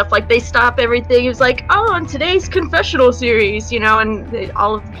kind of stuff. Like they stop everything. It's like, oh, on today's confessional series, and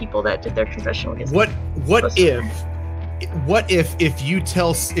all of the people that did their confessional. What if you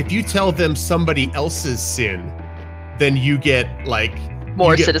tell them somebody else's sin, then you get like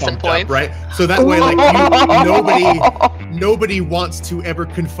more you get citizen bumped up, points, right? So that way, like nobody wants to ever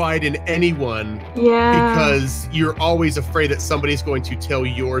confide in anyone, because you're always afraid that somebody's going to tell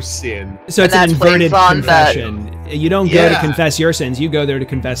your sin. So it's an inverted confession. You don't go to confess your sins; you go there to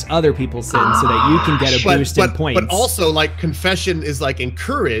confess other people's sins, so that you can get a boost in points. But also, like confession is like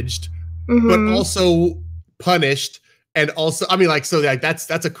encouraged, but also punished, and also, I mean, like so, like that's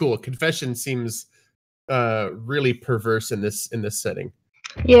a cool confession. Seems really perverse in this setting.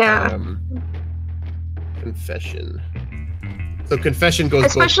 Yeah. Confession. So confession goes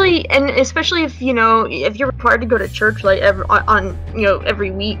especially if if you're required to go to church like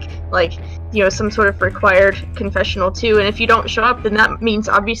every week, like some sort of required confessional too, and if you don't show up, then that means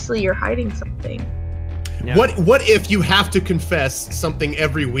obviously you're hiding something. Yeah. What if you have to confess something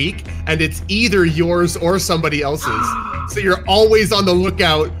every week and it's either yours or somebody else's? So you're always on the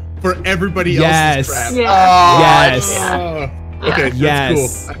lookout for everybody else's crap. Okay, that's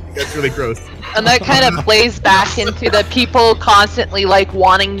cool. I think that's really gross. And that kind of plays back into the people constantly like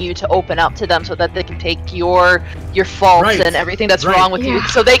wanting you to open up to them so that they can take your faults and everything that's wrong with you,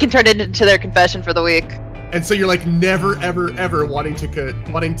 so they can turn it into their confession for the week. And so you're like never, ever, ever wanting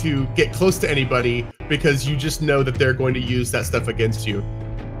to get close to anybody because you just know that they're going to use that stuff against you.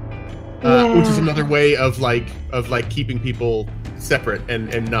 Which is another way of keeping people separate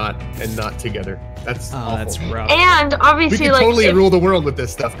and not together. That's awful. That's rough. And obviously, we can totally rule the world with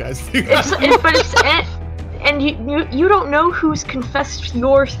this stuff, guys. And you don't know who's confessed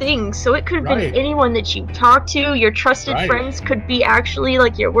your things, so it could have been anyone that you talked to. Your trusted friends could be actually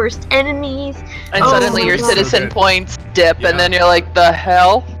like your worst enemies. And suddenly your citizen points dip, and then you're like, the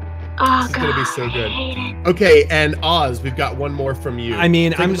hell? Oh, it's gonna be so good. Okay, and Oz, we've got one more from you. I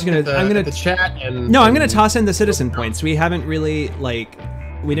mean, I'm gonna the chat and I'm gonna toss in the citizen points. We haven't really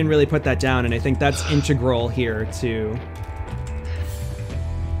we didn't really put that down, and I think that's integral here to.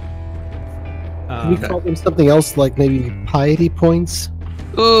 Can we call them something else, like maybe piety points?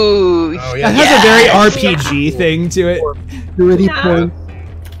 Ooh, that has a very RPG thing to it. Or purity points.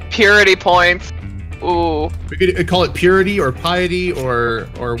 Purity points. Ooh. We could call it purity or piety or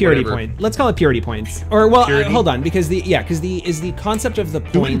purity whatever. point. Let's call it purity points. Or hold on, because the concept of the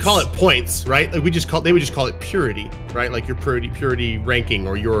points. We wouldn't call it points, right? Like they would just call it purity, right? Like your purity ranking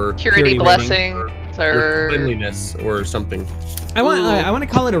or your purity blessing or your cleanliness or something. I want to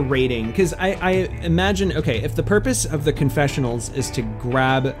call it a rating, because I imagine, okay, if the purpose of the confessionals is to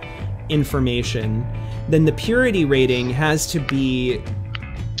grab information, then the purity rating has to be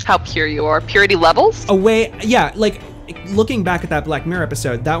how pure you are. Purity levels? A way, yeah, like looking back at that Black Mirror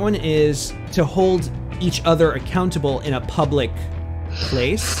episode, that one is to hold each other accountable in a public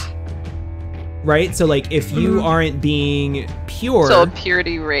place. Right? So like if you aren't being pure, so a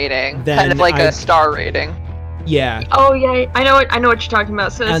purity rating, then kind of like a star rating. Yeah. Oh yeah, I know what you're talking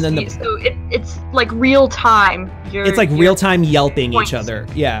about. So it's like real time. It's like real time yelping each other.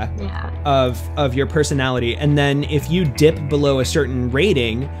 Yeah. Yeah. Of your personality, and then if you dip below a certain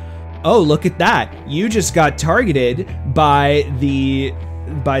rating, oh look at that, you just got targeted by the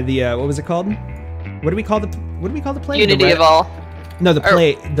what was it called? What do we call the plague? Unity of all. No, the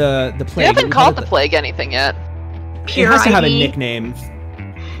plague. The plague. We haven't called the plague anything yet. It has to have a nickname.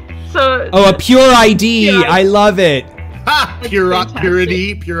 So a pure ID. I love it. Ha! Pure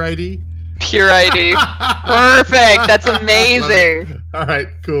ID. Pure ID. Perfect. That's amazing. All right.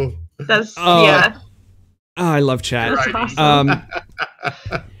 Cool. That's yeah. Oh, I love chat. That's awesome.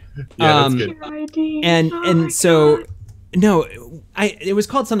 That's good. And so no, it was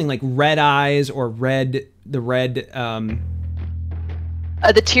called something like red eyes or the red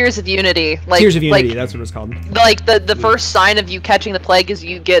The Tears of Unity. Like, Tears of Unity, that's what it was called. Like, the first sign of you catching the plague is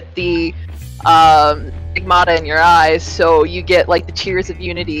you get the stigmata in your eyes, so you get, like, the Tears of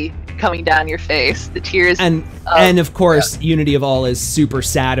Unity coming down your face. The tears... And of course, Unity of All is super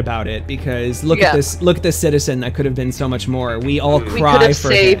sad about it, because look at this citizen that could have been so much more. We all cry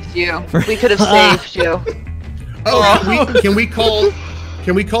for him. We could have saved you. Oh, can we call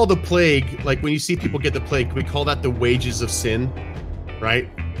the plague, like, when you see people get the plague, can we call that the wages of sin? Right?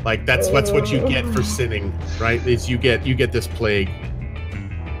 Like, that's what you get for sinning, right? Is you get this plague.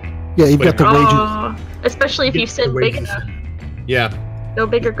 Yeah, you've got the wages. Especially if you sin big enough. Yeah. Go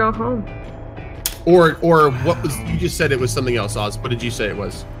big or go home. Or what was, you just said it was something else, Oz. What did you say it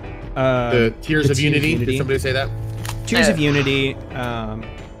was? The Tears of Unity? Did somebody say that? Tears of Unity.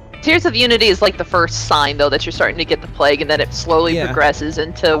 Tears of Unity is like the first sign, though, that you're starting to get the plague, and then it slowly progresses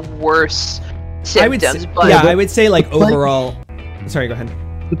into worse symptoms. I would say, like, overall... Sorry, go ahead.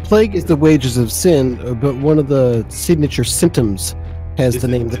 The plague is the wages of sin, but one of the signature symptoms has the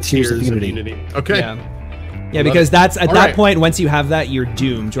name the Tears of Unity. Okay. Yeah, because that's at that point, once you have that, you're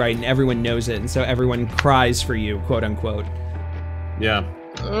doomed, right? And everyone knows it, and so everyone cries for you, quote unquote. Yeah.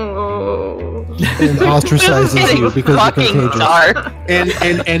 Oh. And ostracizes you because you're contagious. Dark.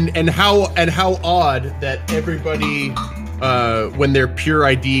 And how odd that everybody, when their pure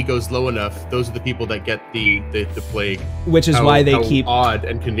ID goes low enough, those are the people that get the plague. Which is why they keep odd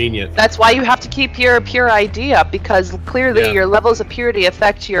and convenient. That's why you have to keep your pure ID up, because clearly your levels of purity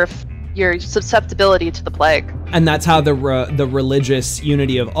affect your susceptibility to the plague. And that's how the religious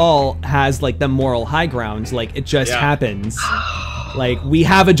Unity of All has, like, the moral high grounds. Like, it just happens. Like, we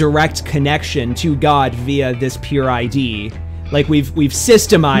have a direct connection to God via this pure ID. Like, we've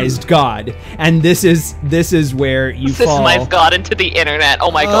systemized God, and this is where you fall. Systemized God into the internet. Oh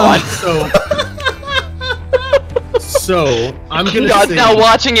my God. So I'm gonna God's say, now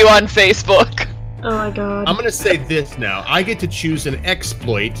watching you on Facebook. Oh my God. I'm gonna say this now. I get to choose an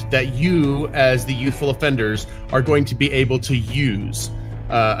exploit that you, as the youthful offenders, are going to be able to use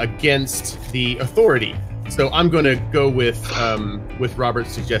against the authority. So I'm going to go with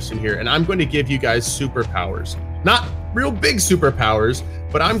Robert's suggestion here, and I'm going to give you guys superpowers. Not real big superpowers,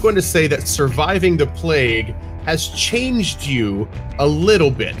 but I'm going to say that surviving the plague has changed you a little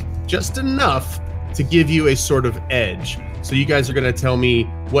bit, just enough to give you a sort of edge. So you guys are going to tell me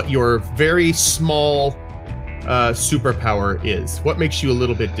what your very small superpower is. What makes you a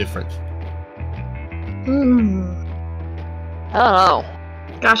little bit different? I don't know.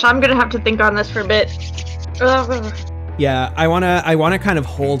 Gosh, I'm gonna have to think on this for a bit. Yeah, I wanna kind of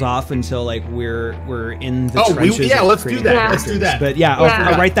hold off until, like, we're in the trenches. Let's do that. Yeah. Let's do that. But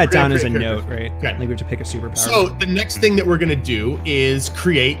I'll write that down as a note, right? Okay. Like, we have to pick a superpower. So the next thing that we're gonna do is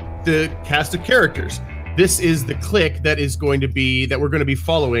create the cast of characters. This is the clique that we're going to be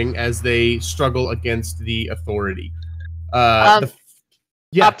following as they struggle against the authority.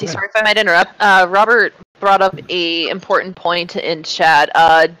 Opti, sorry if I might interrupt. Robert brought up a important point in chat.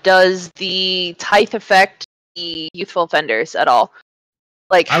 Does the tithe affect the youthful offenders at all?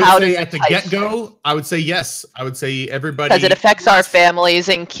 Like, how does at the get-go? I would say yes. I would say everybody, because it affects our families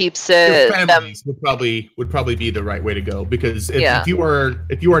and keeps it. Families would probably be the right way to go, because if you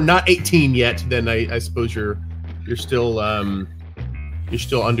are not 18 yet, then I suppose you're still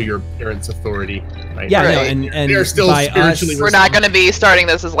under your parents' authority, right? Yeah, right. No, and they're still by spiritually. We're not going to be starting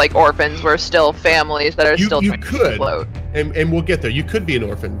this as, like, orphans. We're still families that are still trying to float. And we'll get there. You could be an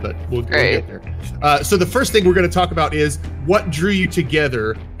orphan, but we'll get there. So the first thing we're going to talk about is what drew you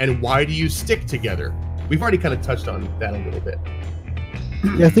together and why do you stick together? We've already kind of touched on that a little bit.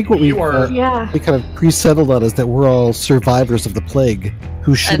 Yeah, I think what we kind of pre-settled on is that we're all survivors of the plague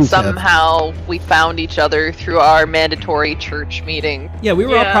who shouldn't have. And somehow we found each other through our mandatory church meeting. Yeah, we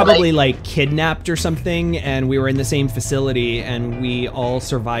were all probably like kidnapped or something, and we were in the same facility, and we all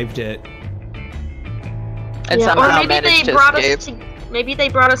survived it. And somehow managed to escape. Maybe they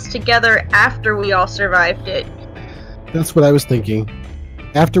brought us together after we all survived it. That's what I was thinking.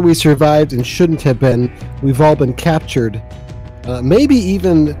 After we survived and shouldn't have been, we've all been captured. Maybe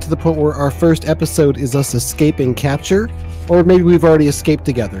even to the point where our first episode is us escaping capture, or maybe we've already escaped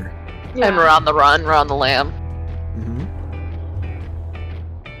together. Yeah. And we're on the run, we're on the lam. Mm-hmm.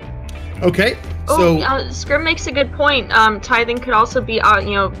 Okay, so... Scrim makes a good point. Tithing could also be,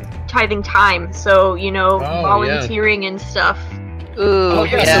 tithing time, so, volunteering and stuff. Ooh,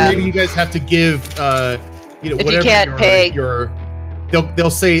 so maybe you guys have to give, if whatever you can't pay...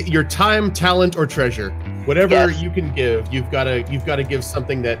 They'll say your time, talent, or treasure. Whatever you can give, you've got to give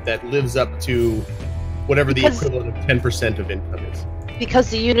something that lives up to whatever the equivalent of 10% of income is. Because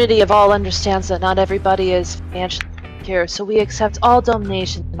the unity of all understands that not everybody is financially here, so we accept all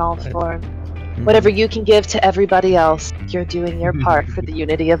donations in all forms. Whatever you can give to everybody else, you're doing your part for the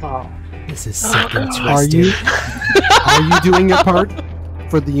unity of all. This is sick and Are twisted. are you doing your part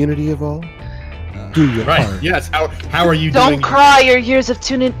for the unity of all? Do your part. Yes. How are you Don't doing? cry your years of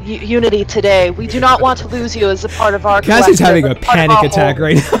unity today. We do not want to lose you as a part of our Cassie's having a collective, as part of panic our attack whole.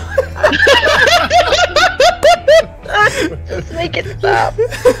 right now. Just make it stop.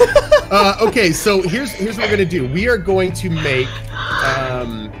 Okay, so here's what we're gonna do. We are going to make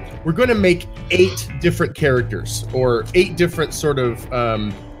we're going to make 8 different characters, or 8 different sort of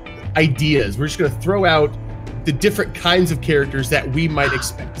ideas. We're just going to throw out the different kinds of characters that we might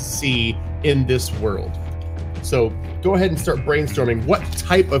expect to see in this world. So go ahead and start brainstorming. What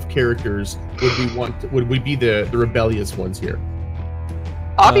type of characters would we be the rebellious ones here?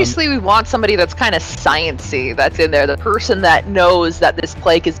 Obviously, we want somebody that's kind of sciencey that's in there. The person that knows that this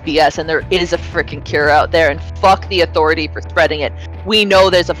plague is BS and there is a freaking cure out there, and fuck the authority for spreading it. We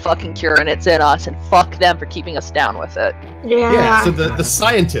know there's a fucking cure and it's in us, and fuck them for keeping us down with it. Yeah. So the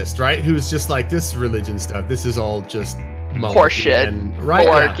scientist, right, who's just like, this religion stuff, this is all just Horseshit. Right?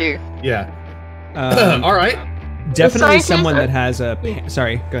 Malarkey. Yeah. All right. Definitely scientist- someone that has a...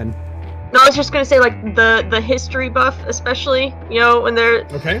 Sorry, go ahead. No, I was just gonna say, like, the history buff, especially, you know, when they're...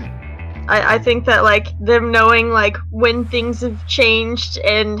 Okay. I think that, like, them knowing, like, when things have changed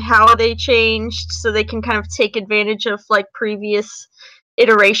and how they changed, so they can kind of take advantage of, like, previous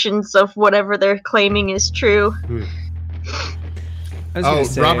iterations of whatever they're claiming is true. I was gonna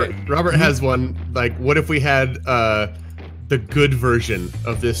say, Robert has one. Like, what if we had the good version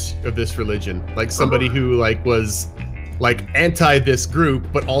of this religion, like somebody who like was like anti this group,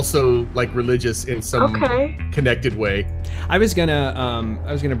 but also like religious in some connected way. I was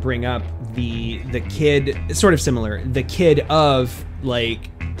gonna bring up the kid, sort of similar, the kid of like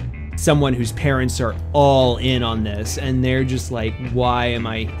someone whose parents are all in on this, and they're just like, why am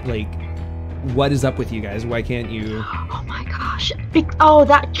I like, what is up with you guys? Why can't you? Oh my gosh.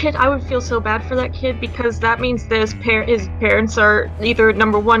 That kid, I would feel so bad for that kid, because that means that his parents are either,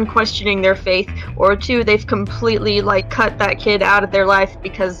 number one, questioning their faith, or 2, they've completely like cut that kid out of their life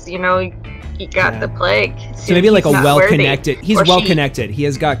because, you know, he got the plague. So maybe like a well-connected, he's or well-connected. He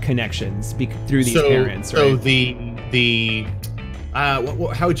has got connections through these parents, right? So the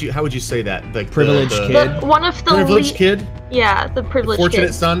how would you say that? Like privileged kid? One of the privileged kid? Yeah, the privileged Fortunate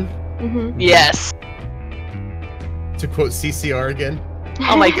kid. son? Mm-hmm. Yes. To quote CCR again.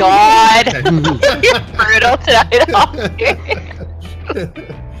 Oh my god. Brutal tonight.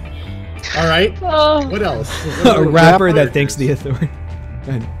 All right. Oh. What else? A rapper that thinks the authority.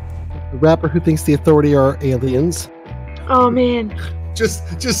 Go ahead. A rapper who thinks the authority are aliens. Oh man.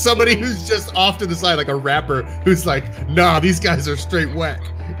 Just somebody who's just off to the side, like a rapper who's like, nah, these guys are straight whack.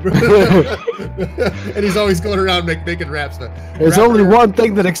 And he's always going around making raps. There's only one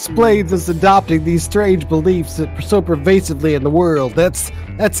thing that explains us adopting these strange beliefs so pervasively in the world. That's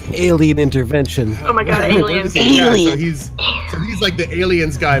alien intervention. Oh my god, aliens. Yeah, so he's like the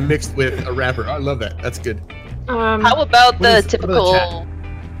aliens guy mixed with a rapper. I love that. That's good. How about the typical? chat?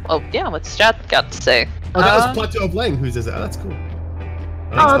 Oh yeah, what's chat got to say? Oh, that was Plateau of Lang who says that. Oh, that's cool.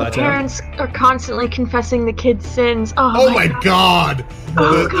 The parents are constantly confessing the kids' sins. Oh my god!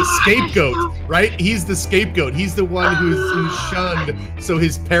 Oh, The scapegoat, right? He's the scapegoat. He's the one who's shunned so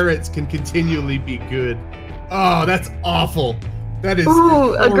his parents can continually be good. Oh, that's awful. That is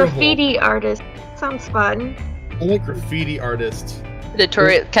Ooh, a horrible. graffiti artist. Sounds fun. I like graffiti artist.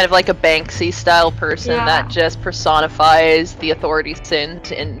 Notorious, kind of like a Banksy style person that just personifies the authority's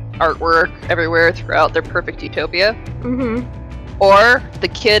sins in artwork everywhere throughout their perfect utopia. Mm-hmm. Or the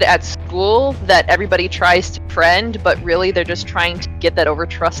kid at school that everybody tries to friend, but really they're just trying to get that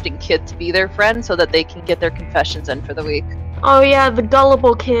over-trusting kid to be their friend so that they can get their confessions in for the week. Oh yeah, the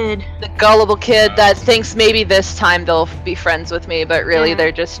gullible kid. The gullible kid that thinks maybe this time they'll be friends with me, but really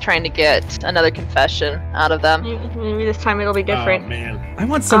they're just trying to get another confession out of them. Maybe this time it'll be different. Oh man. I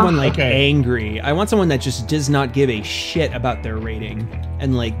want someone angry. I want someone that just does not give a shit about their rating,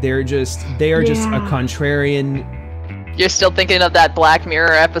 and like they are just a contrarian. You're still thinking of that Black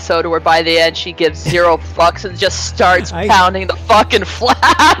Mirror episode where by the end she gives 0 fucks and just starts pounding the fucking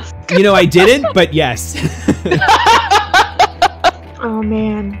flask. You know, I didn't, but yes. Oh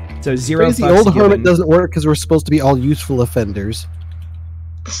man. So 0 Crazy fucks old hermit given. doesn't work because we're supposed to be all useful offenders.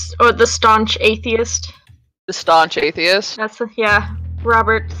 Or the staunch atheist. The staunch atheist. That's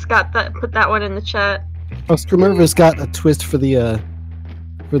Robert's got that. Put that one in the chat. Minerva's got a twist for the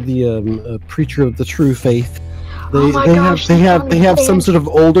preacher of the true faith. They have some sort of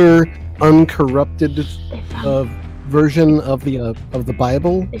older, uncorrupted version of the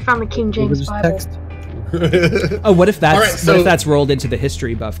Bible. They found the King James Bible. Text. Oh, what if that's All right, so- what if that's rolled into the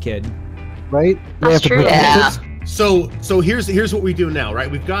history buff kid? Right? That's have to true. protect Yeah. it. So here's what we do now, right?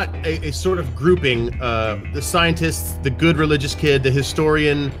 We've got a sort of grouping: the scientist, the good religious kid, the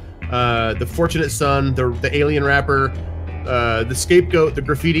historian, the fortunate son, the alien rapper, the scapegoat, the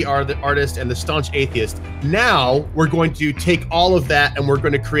graffiti artist, and the staunch atheist. Now we're going to take all of that and we're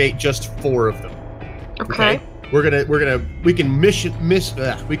going to create just 4 of them. Okay. We can mix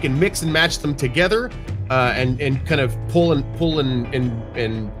and match them together, and kind of pull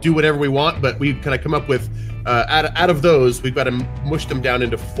and do whatever we want. But we kind of come up with out of those, we've got to mush them down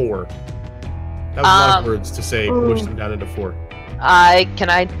into 4. That was a lot of words to say. Mush them down into 4. Can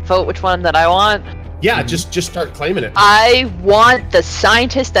I vote which one that I want? Yeah, just start claiming it. I want the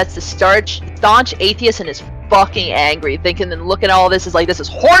scientist that's the staunch atheist and is fucking angry, thinking and looking at all this is like, this is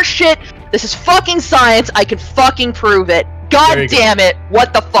horseshit. This is fucking science. I can fucking prove it. God damn it!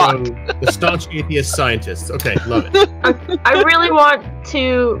 What the fuck? So, the staunch atheist scientist. Okay, love it. I really want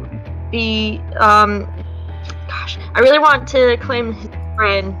to be, gosh, I really want to claim the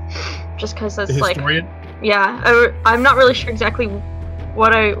historian, just because that's The like, historian. yeah, I'm not really sure exactly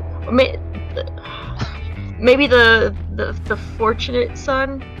what maybe the fortunate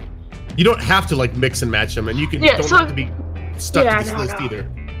son. You don't have to like mix and match them, and you can don't have to be stuck to this list either.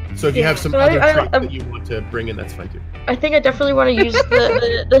 So if you have some other traits that you want to bring in, that's fine too. I think I definitely want to use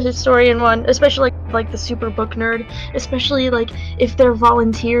the historian one, especially like the super book nerd, especially like if they're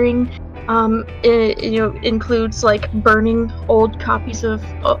volunteering. It includes like burning old copies of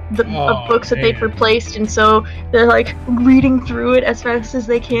books that they've replaced, and so they're like reading through it as fast as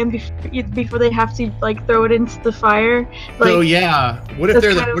they can before they have to like throw it into the fire. Like, so yeah, what if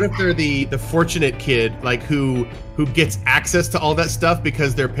they're the fortunate kid, like who gets access to all that stuff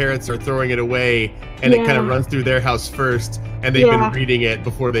because their parents are throwing it away, and it kind of runs through their house first, and they've been reading it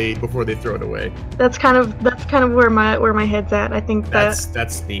before they throw it away. That's kind of where my head's at. I think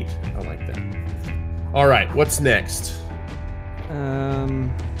that's neat. I like that. All right, what's next?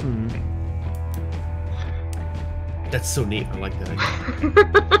 That's so neat. I like that idea.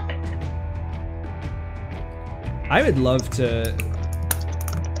 I'd love to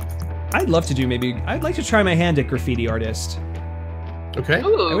do I'd like to try my hand at graffiti artist. Okay.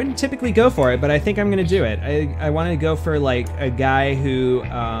 I wouldn't typically go for it, but I think I'm gonna do it. I want to go for like a guy who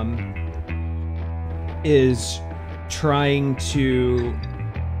is trying to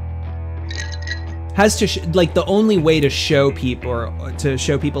like the only way to show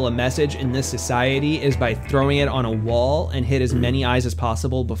people a message in this society is by throwing it on a wall and hit as many eyes as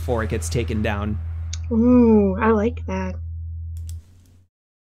possible before it gets taken down. Ooh, I like that.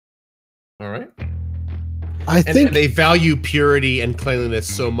 All right. I think they value purity and cleanliness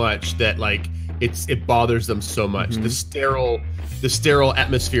so much that like it bothers them so much. The sterile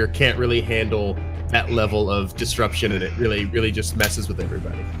atmosphere can't really handle that level of disruption, and it really just messes with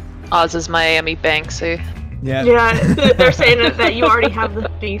everybody. Oz is Miami Banksy. Yeah. Yeah, they're saying that you already have the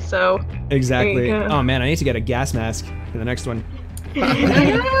fee, so Exactly. Oh man, I need to get a gas mask for the next one. You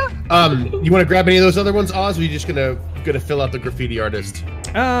want to grab any of those other ones, Oz? Or are you just gonna fill out the graffiti artist?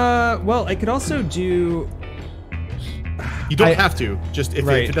 Well, I could also do. You don't have to. Just if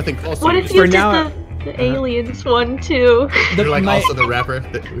nothing calls to what you. if you did the aliens one too? You're like also the rapper.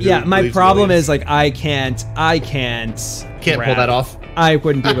 My problem is like I can't rap. Pull that off. I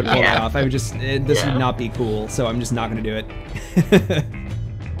wouldn't be able to pull that off. I would just this would not be cool, so I'm just not going to do it.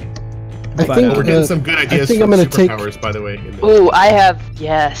 I think we're getting some good ideas for superpowers, by the way. Ooh, I have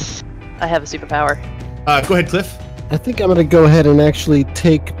a superpower. Go ahead, Cliff. I think I'm going to go ahead and actually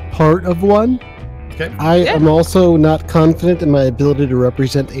take part of one. Okay. I am also not confident in my ability to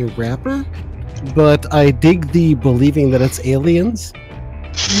represent a rapper, but I dig the believing that it's aliens.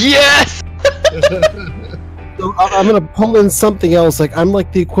 Yes! So I'm going to pull in something else. Like I'm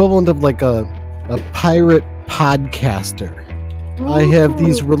like the equivalent of like a pirate podcaster. I have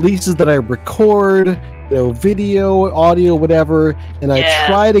these releases that I record, video, audio, whatever, and I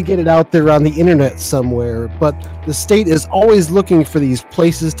try to get it out there on the internet somewhere, but the state is always looking for these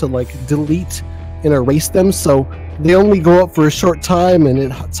places to like delete and erase them, so they only go up for a short time, and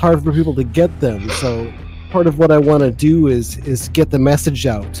it's hard for people to get them. So part of what I want to do is get the message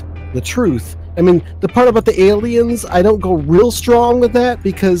out, the truth. I mean, the part about the aliens, I don't go real strong with that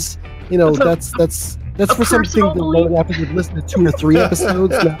because that's for something to learn after you've listened to 2 or 3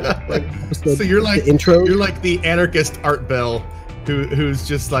 episodes. Not like so you're like the intro. You're like the anarchist Art Bell, who's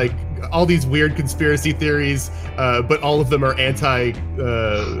just like all these weird conspiracy theories, but all of them are anti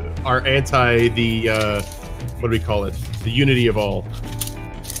the what do we call it? The unity of all.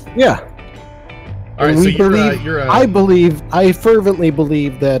 Yeah. All right, And so we believe, I fervently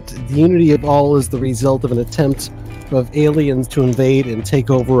believe that the unity of all is the result of an attempt of aliens to invade and take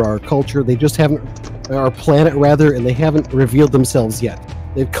over our culture. They just haven't, our planet rather, and they haven't revealed themselves yet.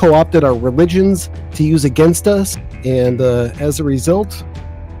 They've co-opted our religions to use against us, and as a result,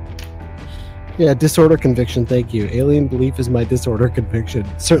 yeah, disorder conviction. Thank you. Alien belief is my disorder conviction.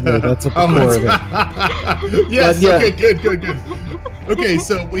 Certainly, that's at the core of it. Yes. Yeah. Okay. Good. Okay,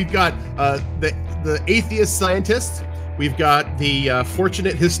 so we've got the atheist scientist. We've got the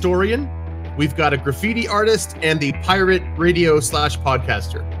fortunate historian. We've got a graffiti artist and the pirate radio /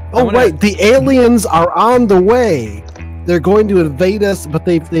 podcaster. Oh, right. The aliens are on the way. They're going to invade us, but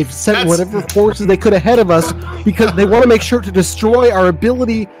they've sent whatever forces they could ahead of us because they want to make sure to destroy our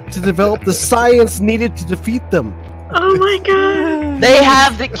ability to develop the science needed to defeat them. Oh my god. They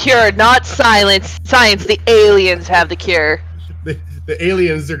have the cure, not science. The aliens have the cure. The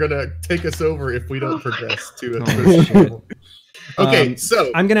aliens are gonna take us over if we don't progress to it. Oh, shit. Okay,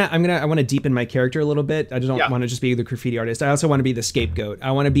 so I want to deepen my character a little bit. I just don't want to just be the graffiti artist. I also want to be the scapegoat.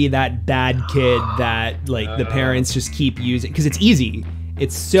 I want to be that bad kid that like the parents just keep using because it's easy.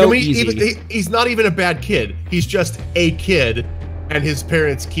 It's so easy. He's not even a bad kid. He's just a kid, and his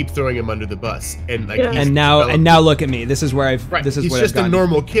parents keep throwing him under the bus. And like, and now look at me. This is where I've. Right. This is he's what just I've a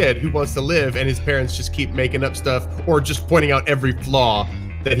normal kid who wants to live, and his parents just keep making up stuff or just pointing out every flaw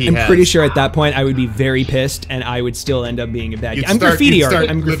that he has. I'm pretty sure at that point I would be very pissed, and I would still end up being a bad guy. I'm graffiti art.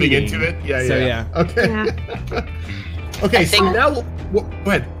 I'm graffiti into it. Yeah. So yeah. Okay. Yeah. Okay. So now, go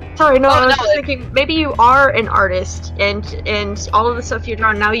ahead. Sorry, no, I was just thinking maybe you are an artist, and all of the stuff you're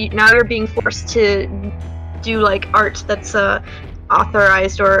drawing now you're being forced to do like art that's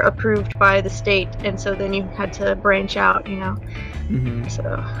authorized or approved by the state, and so then you had to branch out, you know. Mm-hmm. So,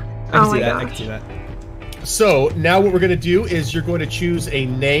 I can see that. So now what we're going to do is you're going to choose a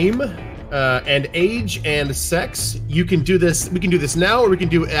name and age and sex. You can do this. We can do this now, or we can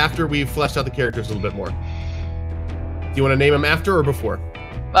do it after we've fleshed out the characters a little bit more. Do you want to name them after or before?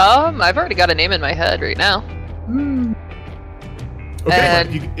 I've already got a name in my head right now.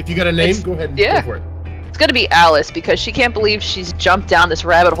 Okay, if you got a name, go ahead and go for it. It's gonna be Alice because she can't believe she's jumped down this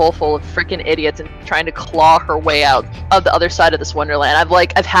rabbit hole full of freaking idiots and trying to claw her way out of the other side of this wonderland.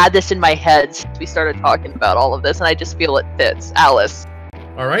 I've had this in my head since we started talking about all of this, and I just feel it fits. Alice.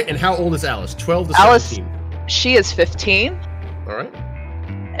 All right, and how old is Alice? 12 to Alice, 17. She is 15. All right.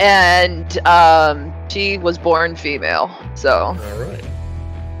 And she was born female. So. All right.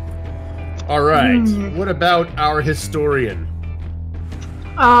 All right. What about our historian?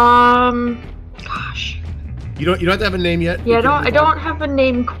 Gosh. You don't have to have a name yet? Yeah, I don't have a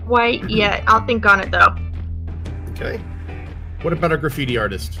name quite yet. I'll think on it though. Okay. What about our graffiti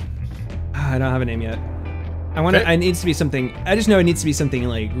artist? I don't have a name yet. It needs to be something. I just know it needs to be something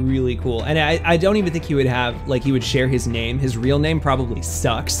like really cool. And I don't even think he would have like he would share his name. His real name probably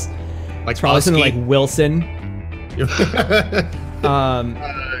sucks. Like it's probably something like Wilson.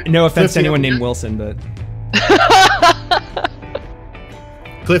 No offense to anyone named Wilson, but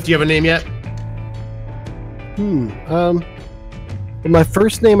Cliff, do you have a name yet? Well, my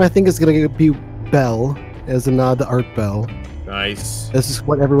first name I think is gonna be Belle, as a nod to Art Bell. Nice. This is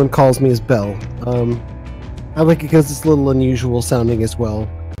what everyone calls me, as Belle. I like it because it's a little unusual sounding as well.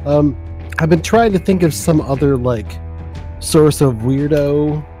 I've been trying to think of some other like source of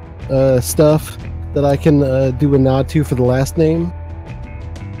weirdo stuff that I can do a nod to for the last name.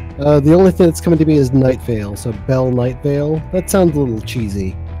 The only thing that's coming to me is Nightvale, so Belle Nightvale. That sounds a little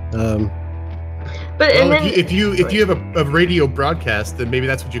cheesy. But if you have a radio broadcast, then maybe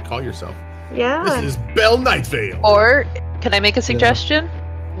that's what you call yourself. Yeah. This is Belle Nightvale. Or can I make a suggestion?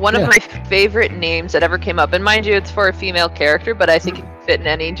 One of my favorite names that ever came up, and mind you, it's for a female character, but I think it can fit in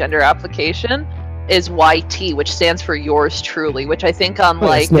any gender application, is YT, which stands for Yours Truly, which I think on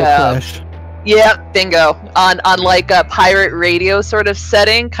yeah, bingo. On like a pirate radio sort of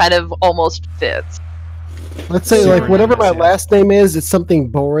setting, kind of almost fits. Let's say like whatever my last name is, it's something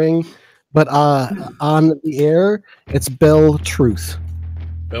boring, but on the air, it's Belle Truth.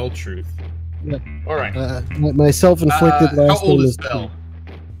 Belle Truth. Yeah. All right. My self-inflicted last how old name is Belle?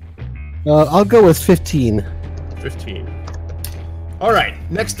 I'll go with 15. 15. All right.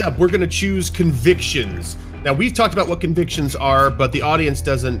 Next up, we're going to choose convictions. Now, we've talked about what convictions are, but the audience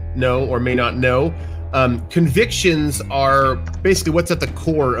doesn't know or may not know. Convictions are basically what's at the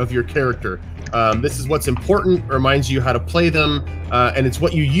core of your character. This is what's important, reminds you how to play them, and it's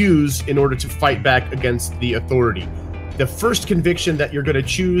what you use in order to fight back against the authority. The first conviction that you're going to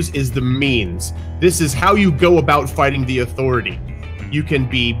choose is the means. This is how you go about fighting the authority. You can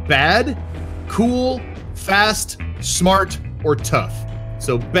be bad, cool, fast, smart, or tough.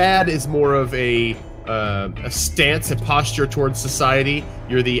 So bad is more of a a stance, a posture towards society.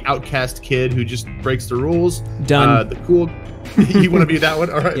 You're the outcast kid who just breaks the rules. Done. The cool. You want to be that one?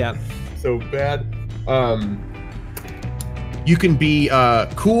 All right. Yeah. So bad. You can be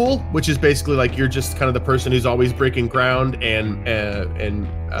cool, which is basically like you're just kind of the person who's always breaking ground and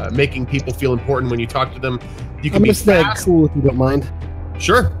making people feel important when you talk to them. You can be fast. Cool if you don't mind.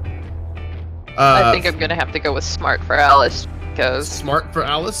 Sure. I think I'm gonna have to go with smart for Alice because smart for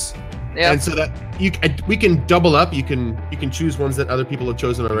Alice. Yeah. And so that we can double up. You can choose ones that other people have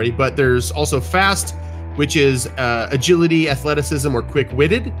chosen already. But there's also fast, which is agility, athleticism, or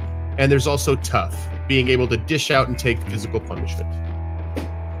quick-witted, and there's also tough, being able to dish out and take physical punishment.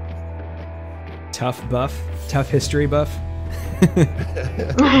 Tough buff, tough history buff. beat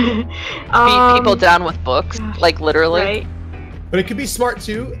people down with books, like literally. Right. But it could be smart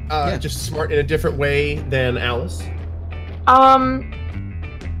too, just smart in a different way than Alice.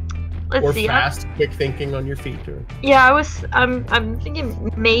 Let's or see. fast, quick thinking on your feet. Or... Yeah, I'm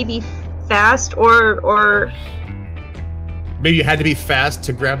thinking maybe fast or. Maybe you had to be fast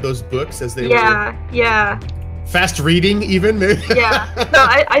to grab those books as they were. Yeah. Fast reading, even maybe. Yeah. No,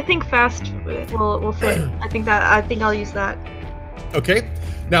 I think fast will fit. I think I'll use that. Okay.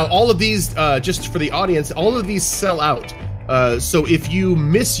 Now, all of these, just for the audience, all of these sell out. So if you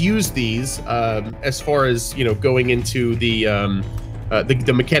misuse these, as far as going into the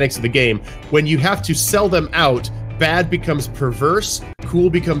mechanics of the game, when you have to sell them out, bad becomes perverse, cool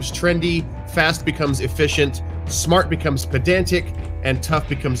becomes trendy, fast becomes efficient, smart becomes pedantic, and tough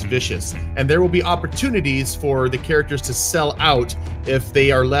becomes vicious. And there will be opportunities for the characters to sell out if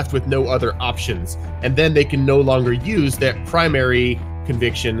they are left with no other options. And then they can no longer use that primary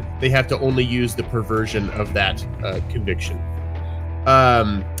conviction. They have to only use the perversion of that conviction.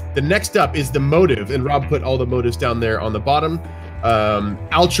 The next up is the motive, and Rob put all the motives down there on the bottom.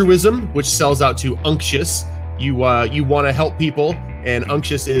 Altruism, which sells out to unctuous. You want to help people, and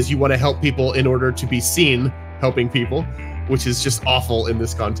unctuous is you want to help people in order to be seen helping people, which is just awful in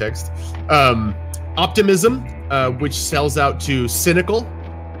this context. Optimism, which sells out to cynical.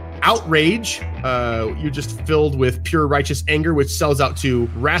 Outrage, you're just filled with pure righteous anger, which sells out to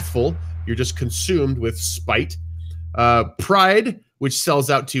wrathful. You're just consumed with spite. Pride, which sells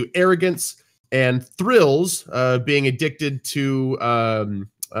out to arrogance. And thrills, being addicted to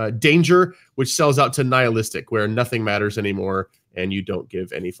danger, which sells out to nihilistic, where nothing matters anymore and you don't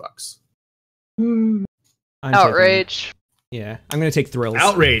give any fucks. Outrage. Yeah, I'm gonna take thrills.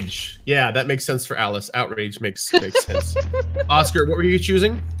 Outrage. Yeah, that makes sense for Alice. Outrage makes sense. Oscar, what were you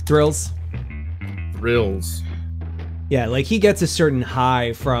choosing? Thrills. Thrills. Yeah, like he gets a certain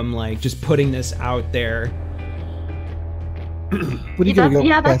high from like just putting this out there. What are you gonna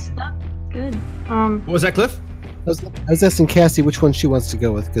go? That's good. What was that, Cliff? I was asking Cassie which one she wants to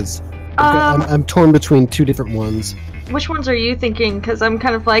go with because I'm torn between two different ones. Which ones are you thinking? Because I'm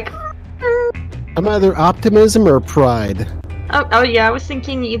kind of like. I'm either optimism or pride. Oh yeah, I was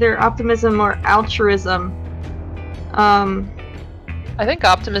thinking either optimism or altruism. I think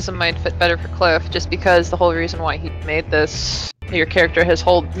optimism might fit better for Cliff, just because the whole reason why he made this, your character has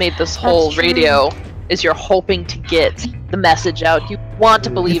made this whole radio, is you're hoping to get the message out. You want to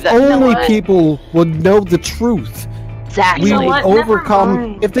believe that. Only people would know the truth. Exactly. We would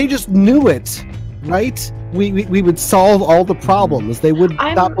overcome if they just knew it, right? We would solve all the problems. They would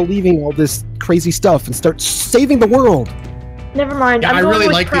stop believing all this crazy stuff and start saving the world. Never mind. Yeah, I really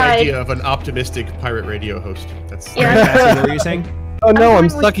like the idea of an optimistic pirate radio host. That's Cassie, what were you saying? Oh no, I'm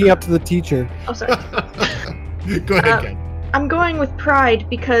sucking up to the teacher. Oh, sorry. Go ahead, Ken. I'm going with pride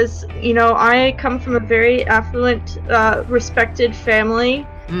because, I come from a very affluent, respected family.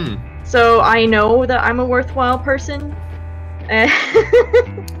 So I know that I'm a worthwhile person.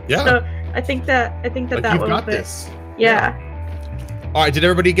 Yeah. So I think that like that you've will got fit. this. Yeah. All right, did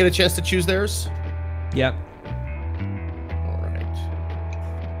everybody get a chance to choose theirs? Yep. All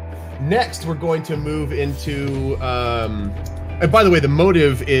right. Next, we're going to move into... and by the way, the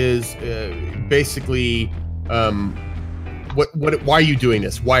motive is basically... why are you doing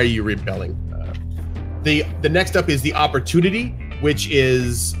this? Why are you rebelling? The next up is the opportunity, which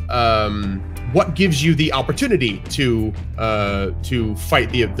is what gives you the opportunity to fight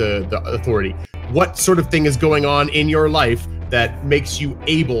the authority. What sort of thing is going on in your life that makes you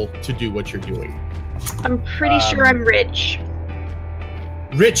able to do what you're doing? I'm pretty sure I'm rich.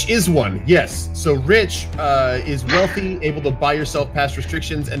 Rich is one, yes. So rich is wealthy, able to buy yourself past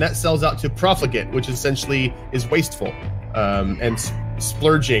restrictions, and that sells out to profligate, which essentially is wasteful and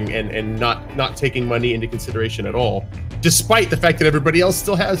splurging and not taking money into consideration at all, despite the fact that everybody else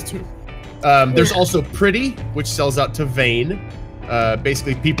still has to. There's also pretty, which sells out to vain.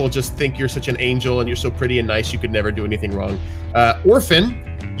 Basically, people just think you're such an angel and you're so pretty and nice you could never do anything wrong.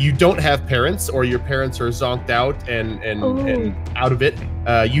 Orphan, you don't have parents, or your parents are zonked out and out of it.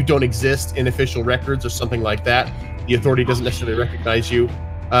 You don't exist in official records or something like that. The authority doesn't necessarily recognize you.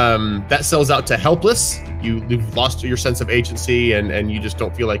 That sells out to helpless. You've lost your sense of agency, and you just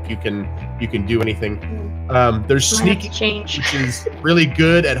don't feel like you can do anything. There's sneaky, which is really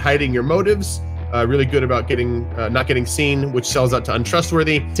good at hiding your motives. Really good about not getting seen, which sells out to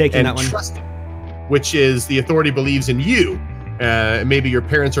untrustworthy. Taking that one. Trusted, which is the authority believes in you. Maybe your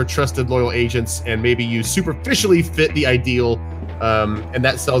parents are trusted, loyal agents, and maybe you superficially fit the ideal, and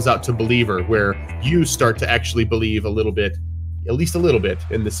that sells out to believer, where you start to actually believe a little bit, at least a little bit,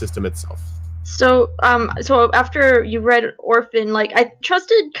 in the system itself. So, so after you read Orphan, like, I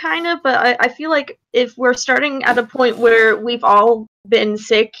trusted kind of, but I feel like if we're starting at a point where we've all been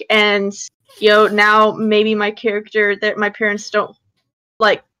sick and, you know, now maybe my character, that my parents don't,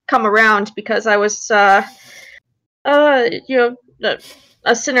 like, come around because I was, you know,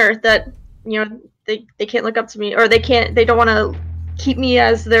 a sinner that, you know, they can't look up to me, or they don't want to keep me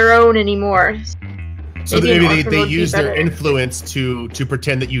as their own anymore. So maybe they use their influence to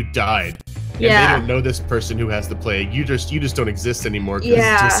pretend that you died. And they don't know this person who has the plague. You just don't exist anymore.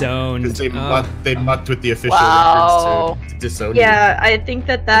 Disowned. Because they mucked with the official records to disown you. Yeah, I think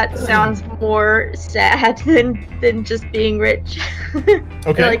that sounds more sad than just being rich.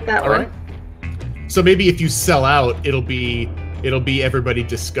 Okay, I like that one. Right. So maybe if you sell out, it'll be everybody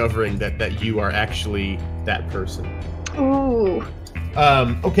discovering that you are actually that person. Ooh.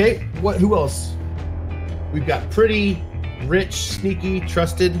 Okay. Who else? We've got pretty, rich, sneaky,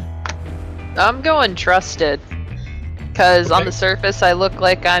 trusted. I'm going trusted. Because on the surface, I look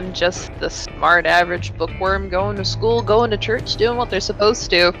like I'm just the smart, average bookworm going to school, going to church, doing what they're supposed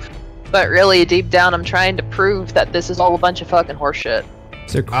to. But really, deep down, I'm trying to prove that this is all a bunch of fucking horseshit.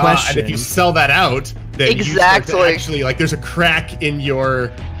 So, question. And if you sell that out, then you start to actually, like, there's a crack in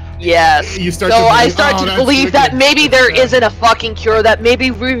your... Yes. You start I start to believe that maybe there isn't a fucking cure, that maybe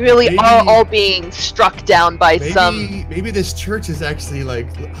we really are all being struck down by some... Maybe this church is actually like,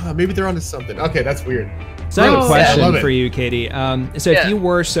 maybe they're onto something. Okay, that's weird. So I have a question for you, Katie. So if you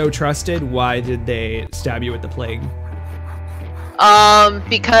were so trusted, why did they stab you with the plague?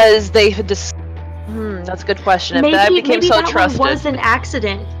 Because they had just... that's a good question. If I became so trusted... Maybe that was an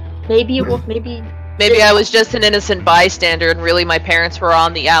accident. Maybe it was... Maybe I was just an innocent bystander, and really my parents were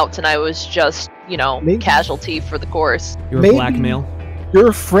on the outs, and I was just, you know, casualty for the course. You were blackmail?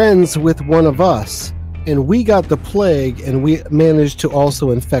 You're friends with one of us, and we got the plague, and we managed to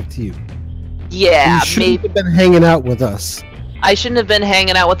also infect you. Yeah, you shouldn't have been hanging out with us. I shouldn't have been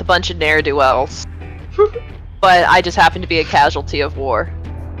hanging out with a bunch of ne'er-do-wells. But I just happened to be a casualty of war.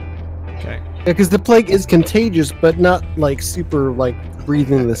 Okay. Because the plague is contagious, but not, like, super, like,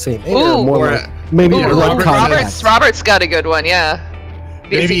 breathing the same air. More like... Maybe Robert's got a good one, yeah.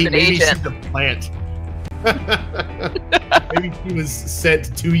 Maybe she's a plant. Maybe she was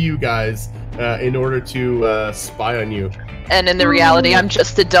sent to you guys in order to spy on you. And in the reality, I'm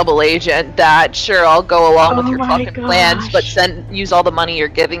just a double agent that, sure, I'll go along with your fucking plans, but use all the money you're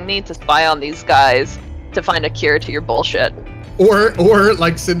giving me to spy on these guys to find a cure to your bullshit. Or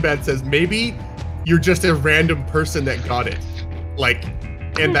like Sinbad says, maybe you're just a random person that got it. Like...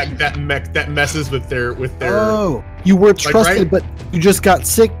 And that messes with their. Oh, you were trusted, but you just got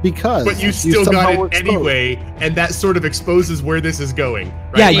sick because. But you still got it anyway, and that sort of exposes where this is going.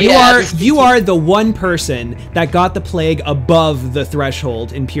 Right? Yeah, you are the one person that got the plague above the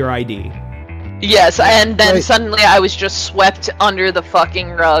threshold in pure ID. Yes, and then suddenly I was just swept under the fucking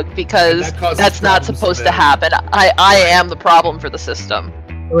rug because that's not supposed to happen. I am the problem for the system.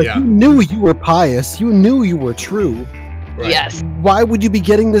 Like, you knew you were pious. You knew you were true. Right. Yes. Why would you be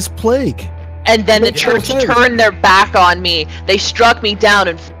getting this plague? And then the church turned their back on me. They struck me down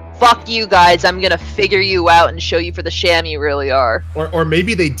and fuck you guys. I'm gonna figure you out and show you for the sham you really are. Or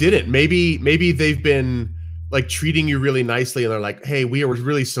maybe they didn't. Maybe they've been like treating you really nicely and they're like, hey, we are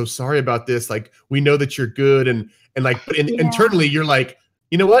really so sorry about this. Like, we know that you're good and like, but internally you're like,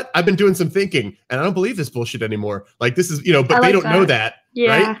 you know what? I've been doing some thinking and I don't believe this bullshit anymore. Like, this is, but they don't know that.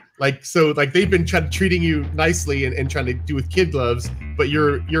 Yeah. Right? Like, so like they've been treating you nicely and trying to do with kid gloves, but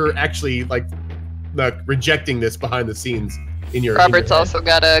you're actually like rejecting this behind the scenes in your Robert's also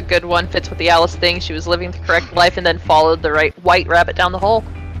got a good one, fits with the Alice thing. She was living the correct life and then followed the right white rabbit down the hole.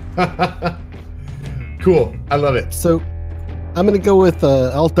 Cool. I love it. So I'm going to go with,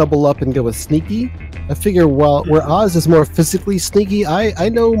 I'll double up and go with sneaky. I figure where Oz is more physically sneaky, I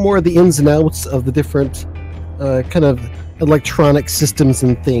know more of the ins and outs of the different kind of electronic systems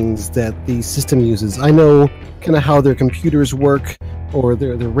and things that the system uses. I know kind of how their computers work or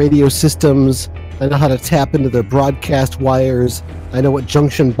their radio systems. I know how to tap into their broadcast wires. I know what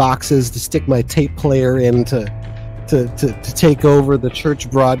junction boxes to stick my tape player in to take over the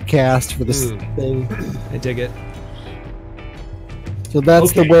church broadcast for this thing. I dig it. So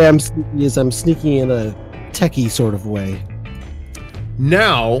that's the way I'm sneaking, is I'm sneaking in a techie sort of way.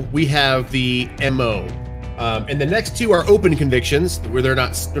 Now we have the MO. And the next two are open convictions, where they're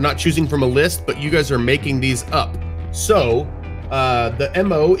not choosing from a list, but you guys are making these up. So the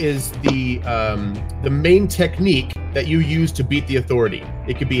MO is the main technique that you use to beat the authority.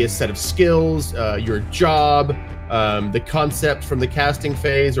 It could be a set of skills, your job, the concept from the casting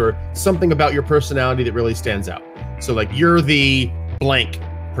phase, or something about your personality that really stands out. So like you're the blank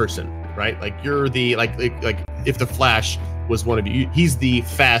person, right? Like you're the like if the Flash was one of you, he's the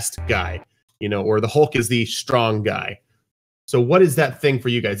fast guy, you know, or the Hulk is the strong guy. So what is that thing for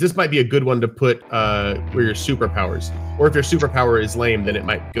you guys? This might be a good one to put where your superpowers, or if your superpower is lame, then it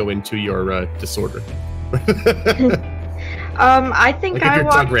might go into your disorder. I think like I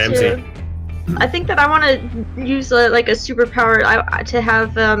want to. I think that I want to use like a superpower to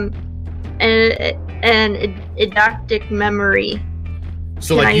have an eidetic memory.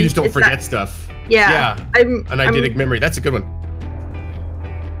 So like you just don't forget stuff. Yeah. An eidetic memory. That's a good one.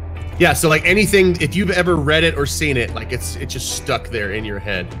 Yeah, so like anything, if you've ever read it or seen it, like it's just stuck there in your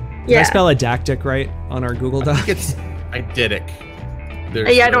head. Did I spell didactic right on our Google Doc? I think it's eidetic.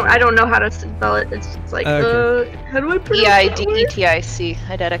 I don't know how to spell it. It's like how do I pronounce it? eidetic.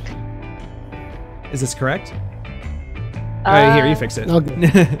 Eidetic. Is this correct? Alright, here, you fix it.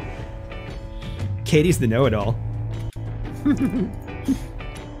 Okay. Katie's the know-it-all.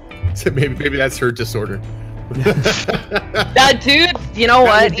 So maybe that's her disorder. Dude, you know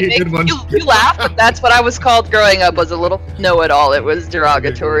what? You laugh, but that's what I was called growing up, was a little know-it-all. It was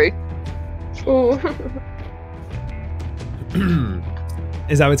derogatory.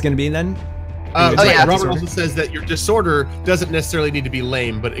 Is that what it's going to be then? Yeah. Robert also says that your disorder doesn't necessarily need to be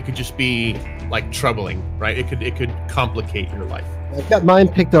lame, but it could just be like troubling, right? It could complicate your life. I've got mine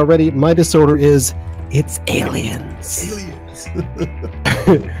picked already. My disorder is it's aliens. Aliens.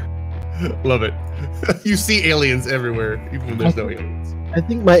 Love it. You see aliens everywhere, even when there's no aliens. I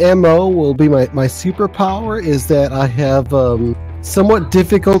think my MO will be my superpower is that I have somewhat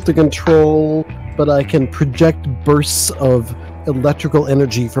difficult to control, but I can project bursts of electrical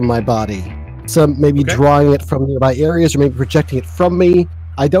energy from my body. So maybe drawing it from nearby areas or maybe projecting it from me.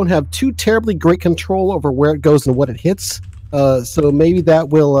 I don't have too terribly great control over where it goes and what it hits. So maybe that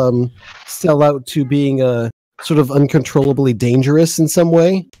will sell out to being sort of uncontrollably dangerous in some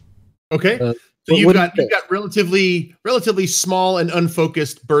way. Okay. So you've got relatively small and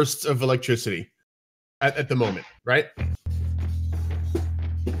unfocused bursts of electricity at the moment, right?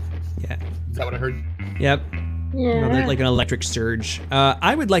 Yeah. Is that what I heard? Yep. Yeah. Like an electric surge.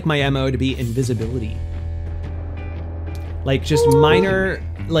 I would like my MO to be invisibility. Like just minor,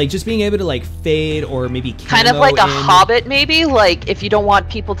 like just being able to like fade or maybe kind of like a hobbit, maybe. Like if you don't want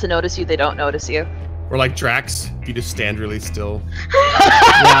people to notice you, they don't notice you. Or like Drax, if you just stand really still.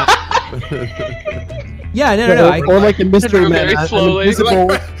 Yeah, no. Or like in Mystery Man, I'm invisible,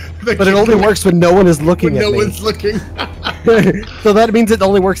 but it only works when no one is looking at me. No one's looking. So that means it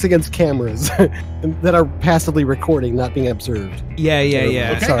only works against cameras that are passively recording, not being observed. Yeah.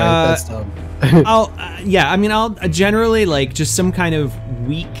 Okay. Sorry, that's dumb. I'll generally like just some kind of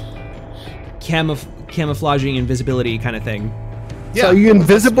weak camouflaging invisibility kind of thing. Yeah. So are you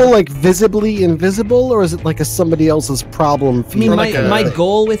invisible, like visibly invisible, or is it like somebody else's problem? I mean, my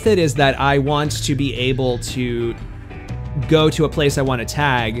goal with it is that I want to be able to go to a place I want to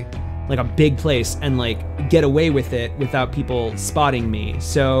tag, like a big place, and like get away with it without people spotting me.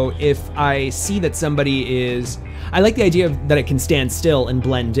 So if I see that somebody is, I like the idea that it can stand still and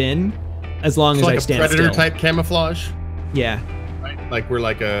blend in, as long as I stand still. Like a predator type camouflage. Yeah. Right? Like we're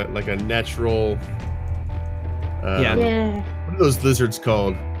like a natural. Yeah. What are those lizards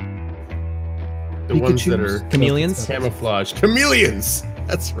called? The ones that are chameleons. Camouflage. Chameleons.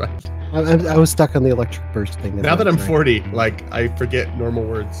 That's right. I was stuck on the electric burst thing. Now that I'm 40, like I forget normal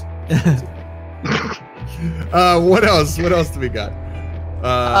words. What else? What else do we got?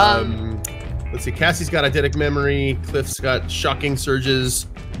 Let's see. Cassie's got eidetic memory. Cliff's got shocking surges.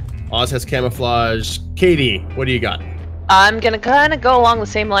 Oz has camouflage. Katie, what do you got? I'm gonna kind of go along the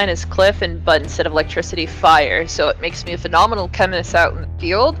same line as Cliff, but instead of electricity, fire. So it makes me a phenomenal chemist out in the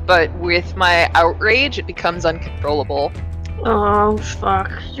field, but with my outrage, it becomes uncontrollable. Oh fuck!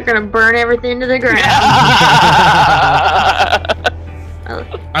 You're gonna burn everything to the ground.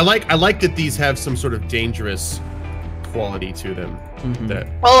 I like that these have some sort of dangerous quality to them. Mhm. That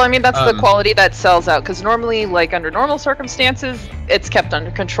Well, I mean, that's the quality that sells out, because normally, like, under normal circumstances, it's kept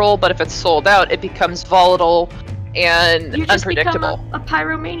under control, but if it's sold out, it becomes volatile and You just unpredictable. become a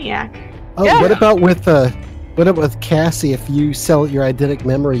pyromaniac. Oh, Yeah. what about with Cassie? If you sell your eidetic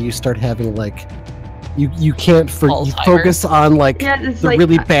memory, you start having like, you can't you Alzheimer's. focus on like Yeah, it's the like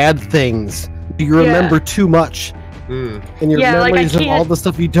really bad things. You remember too much, Mm. and your Yeah, like, I memories of all can't- the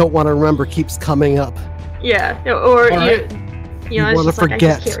stuff you don't want to remember keeps coming up. yeah, or Alright. you know, You it's wanna just like I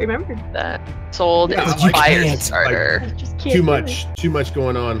forget. just can't remember. That sold Yeah, as you fire can't, starter. I just can't Too do much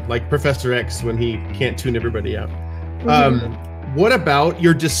going on, like Professor X when he can't tune everybody out. it. What about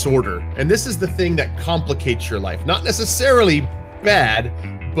your disorder? And this is the thing that complicates your life. Not necessarily bad,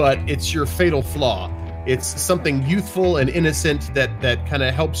 but it's your fatal flaw. It's something youthful and innocent that kind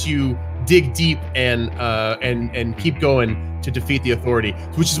of helps you dig deep and keep going to defeat the authority.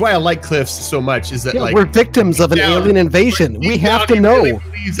 Which is why I like Cliffs so much. Is that Yeah, like we're victims of an down- alien invasion. We deep have down, to he know. really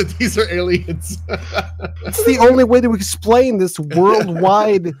believes that these are aliens. It's the only way to explain this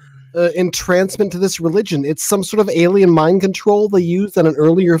worldwide entrancement to this religion. It's some sort of alien mind control they used in an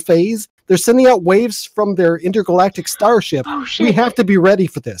earlier phase. They're sending out waves from their intergalactic starship. Oh shit! We have to be ready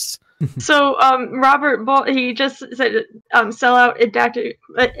for this. So, Robert Ball, he just said, sell out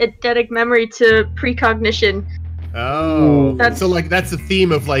eidetic memory to precognition. Oh, That's- so like that's the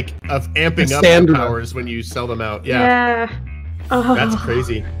theme of amping The up your standard. powers when you sell them out. Yeah, Oh. that's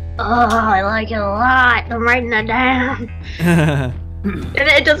crazy. Oh, I like it a lot. I'm writing that down. And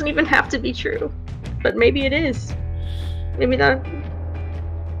it doesn't even have to be true, but maybe it is. Maybe that.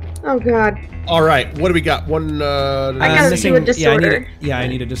 Oh God. All right, what do we got? One. I gotta do a disorder. I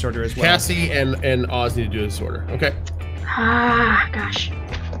need a disorder as well. Cassie and Oz need to do a disorder. Okay, Ah, gosh.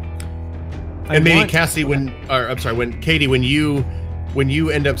 and maybe Cassie, when Katie, when you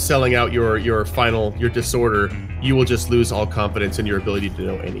end up selling out your disorder, you will just lose all confidence in your ability to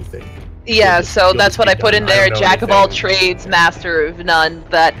know anything. Yeah, You'll just- so you'll that's just what be I put done. in there. don't know Jack of all anything. trades, master of none.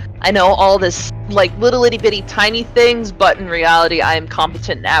 That I know all this, like, little itty bitty tiny things, but in reality, I am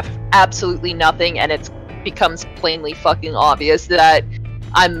competent in absolutely nothing, and it becomes plainly fucking obvious that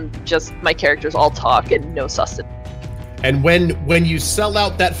I'm just, my character's all talk and no sustenance. And when you sell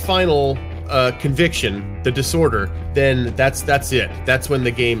out that final conviction, the disorder, then that's it. That's when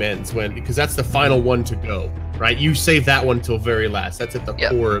the game ends. Because that's the final one to go. Right, you save that one till very last. That's at the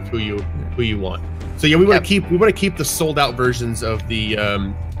Yep. core of who you want. So yeah, we want to keep the sold out versions of the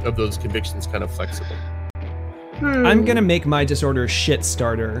of those convictions kind of flexible. I'm gonna make my disorder shit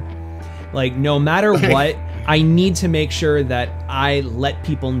starter. Like, no matter what, I need to make sure that I let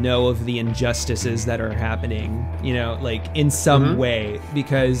people know of the injustices that are happening, you know, like in some way,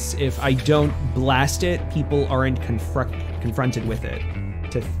 because if I don't blast it, people aren't confronted with it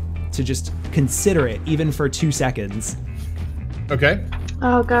to just consider it, even for 2 seconds. Okay.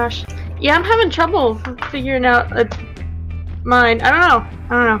 Oh gosh. Yeah, I'm having trouble figuring out mine. I don't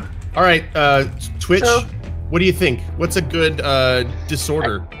know. All right, Twitch. So- What do you think? What's a good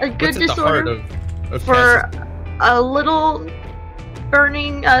disorder? A good What's at the heart disorder of for Cassie? a little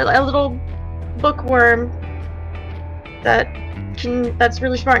burning, a little bookworm that's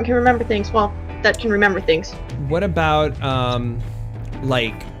really smart and can remember things. Well, that can remember things. What about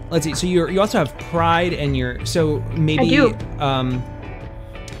like, let's see, so you also have pride and so maybe I do.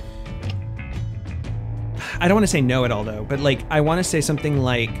 I don't want to say know it all though, but like I want to say something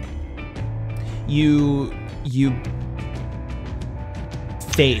like you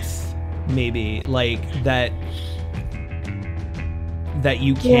faith, maybe, like that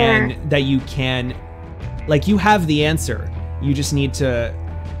you can like, you have the answer. You just need to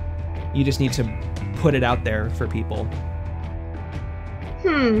put it out there for people.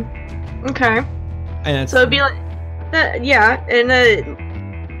 Okay. And So it'd be like that, yeah, and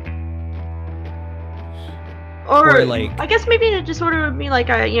or like, I guess maybe the disorder would be like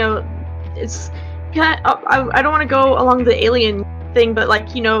it's kind of, I don't want to go along the alien thing, but like,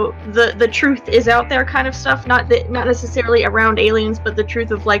 the truth is out there kind of stuff, not necessarily around aliens, but the truth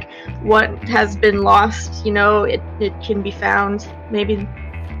of like what has been lost, it can be found. Maybe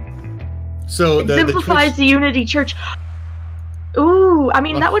So it simplifies the Unity Church. Ooh, I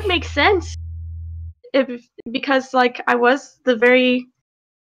mean, that would make sense because like I was the very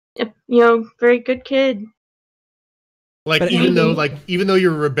very good kid. like But even though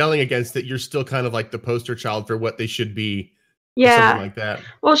you're rebelling against it, you're still kind of like the poster child for what they should be. Or Yeah. something like that.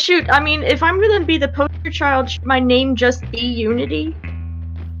 Well, shoot. I mean, if I'm gonna be the poster child, should my name just be Unity?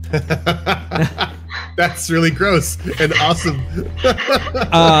 That's really gross and awesome.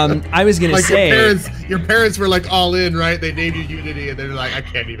 I was gonna like say, your parents were like all in, right? They named you Unity, and they're like, I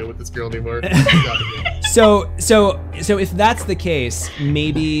can't even with this girl anymore. So if that's the case,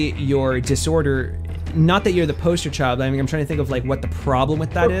 maybe your disorder, not that you're the poster child, but I mean, I'm trying to think of like what the problem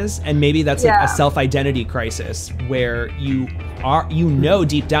with that is, and maybe that's like a self-identity crisis where you know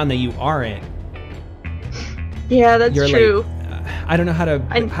deep down that you aren't. Yeah, that's true. Like, I don't know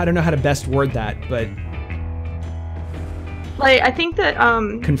how to best word that, but like I think that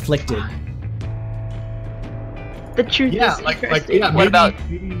conflicted. The truth is interesting. What about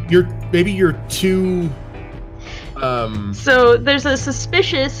maybe you're too So there's a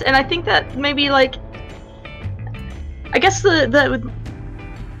suspicious, and I think that maybe like I guess the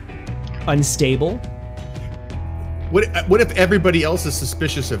unstable. What if everybody else is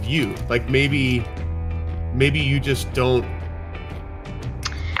suspicious of you? Like maybe you just don't.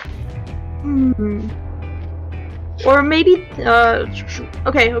 Or maybe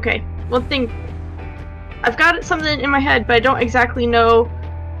okay. One thing, I've got something in my head, but I don't exactly know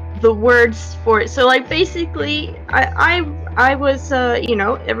the words for it. So like basically, I was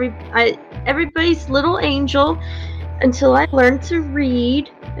everybody's little angel until I learned to read,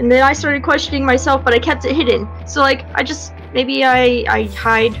 and then I started questioning myself, but I kept it hidden. So like I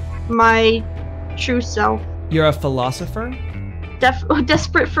hide my true self. You're a philosopher?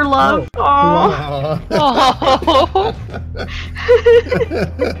 Desperate for love. Oh.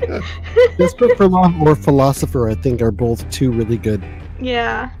 Desperate for love or philosopher, I think, are both two really good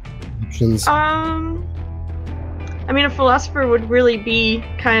options. I mean, a philosopher would really be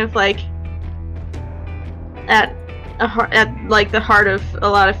kind of like at like the heart of a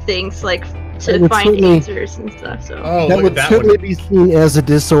lot of things, like to find answers and stuff. So that would certainly be seen as a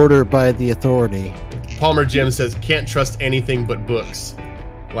disorder by the authority. Palmer Jim says can't trust anything but books.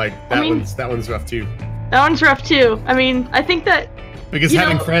 Like that one's rough too. That one's rough too. I mean, I think that because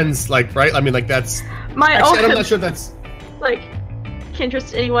having friends, like, right? I mean, like that's my actually, I'm not sure that's like can't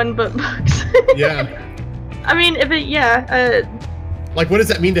trust anyone but books. Yeah. I mean, if it like, what does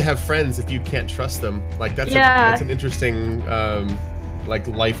that mean to have friends if you can't trust them? Like that's an interesting like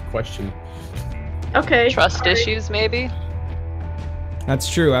life question. Okay. Trust issues, maybe. That's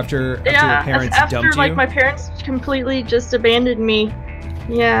true. After your parents dumped you. Like my parents completely just abandoned me.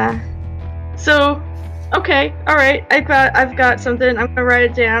 Yeah. So, okay, all right. I've got something. I'm gonna write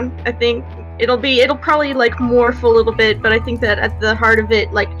it down. I think it'll probably like morph a little bit, but I think that at the heart of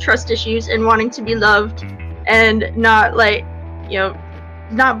it, like trust issues and wanting to be loved, and not like,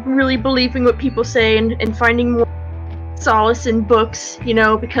 not really believing what people say and finding more solace in books,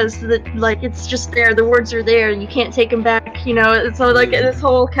 because it's just there, the words are there, you can't take them back, so like this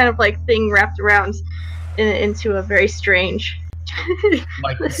whole kind of like thing wrapped around into a very strange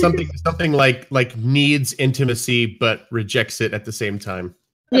like something like needs intimacy but rejects it at the same time.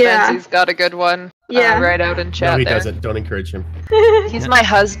 Benzie's got a good one. Right out in chat. No, he doesn't. Don't encourage him. He's my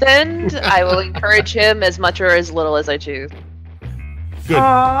husband. I will encourage him as much or as little as I choose. Good.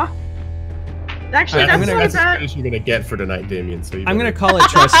 Aww. Actually, that's the finish you're gonna get for tonight, Damien. So I'm gonna call it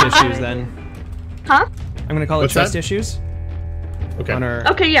trust issues then. Huh? I'm gonna call it trust issues. Okay.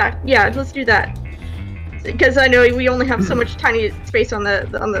 Okay, yeah, let's do that. Because I know we only have so much tiny space on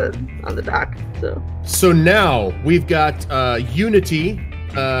the dock. So now we've got Unity.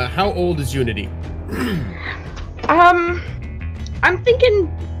 How old is Unity? I'm thinking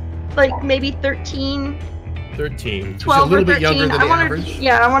like maybe 13. 13. 12 a little or 13. bit younger than the average.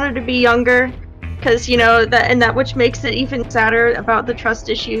 Yeah, I wanted to be younger. Because, that which makes it even sadder about the trust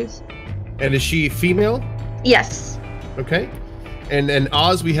issues. And is she female? Yes. Okay. And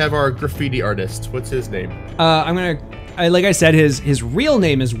Oz, we have our graffiti artist. What's his name? Like I said, his real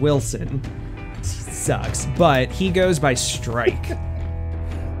name is Wilson. Sucks, but he goes by Strike.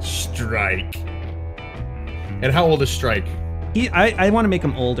 Strike. And how old is Strike? I want to make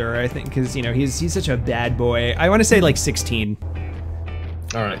him older, I think, because he's such a bad boy. I want to say like 16.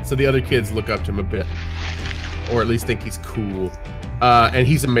 All right, so the other kids look up to him a bit, or at least think he's cool. And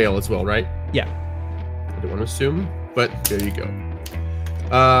he's a male as well, right? Yeah. I don't want to assume, but there you go.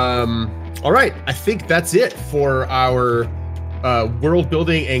 All right, I think that's it for our world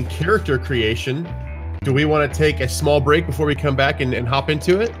building and character creation. Do we want to take a small break before we come back and hop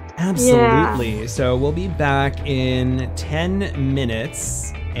into it? Absolutely. Yeah. So we'll be back in 10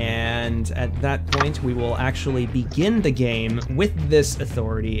 minutes. And at that point, we will actually begin the game with this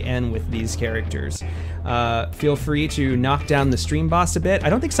authority and with these characters. Feel free to knock down the stream boss a bit. I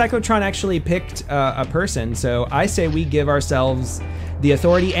don't think Psychotron actually picked a person, so I say we give ourselves the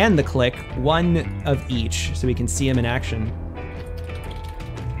authority and the click, one of each, so we can see him in action.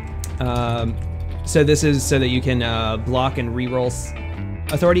 So this is so that you can block and reroll.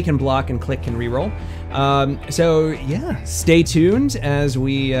 Authority can block and click can reroll. So yeah, stay tuned as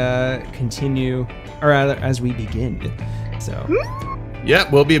we continue, or rather, as we begin. So. Yeah,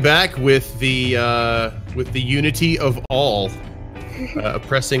 we'll be back with the unity of all,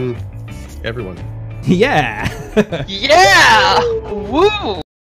 oppressing everyone. Yeah. Yeah! Woo!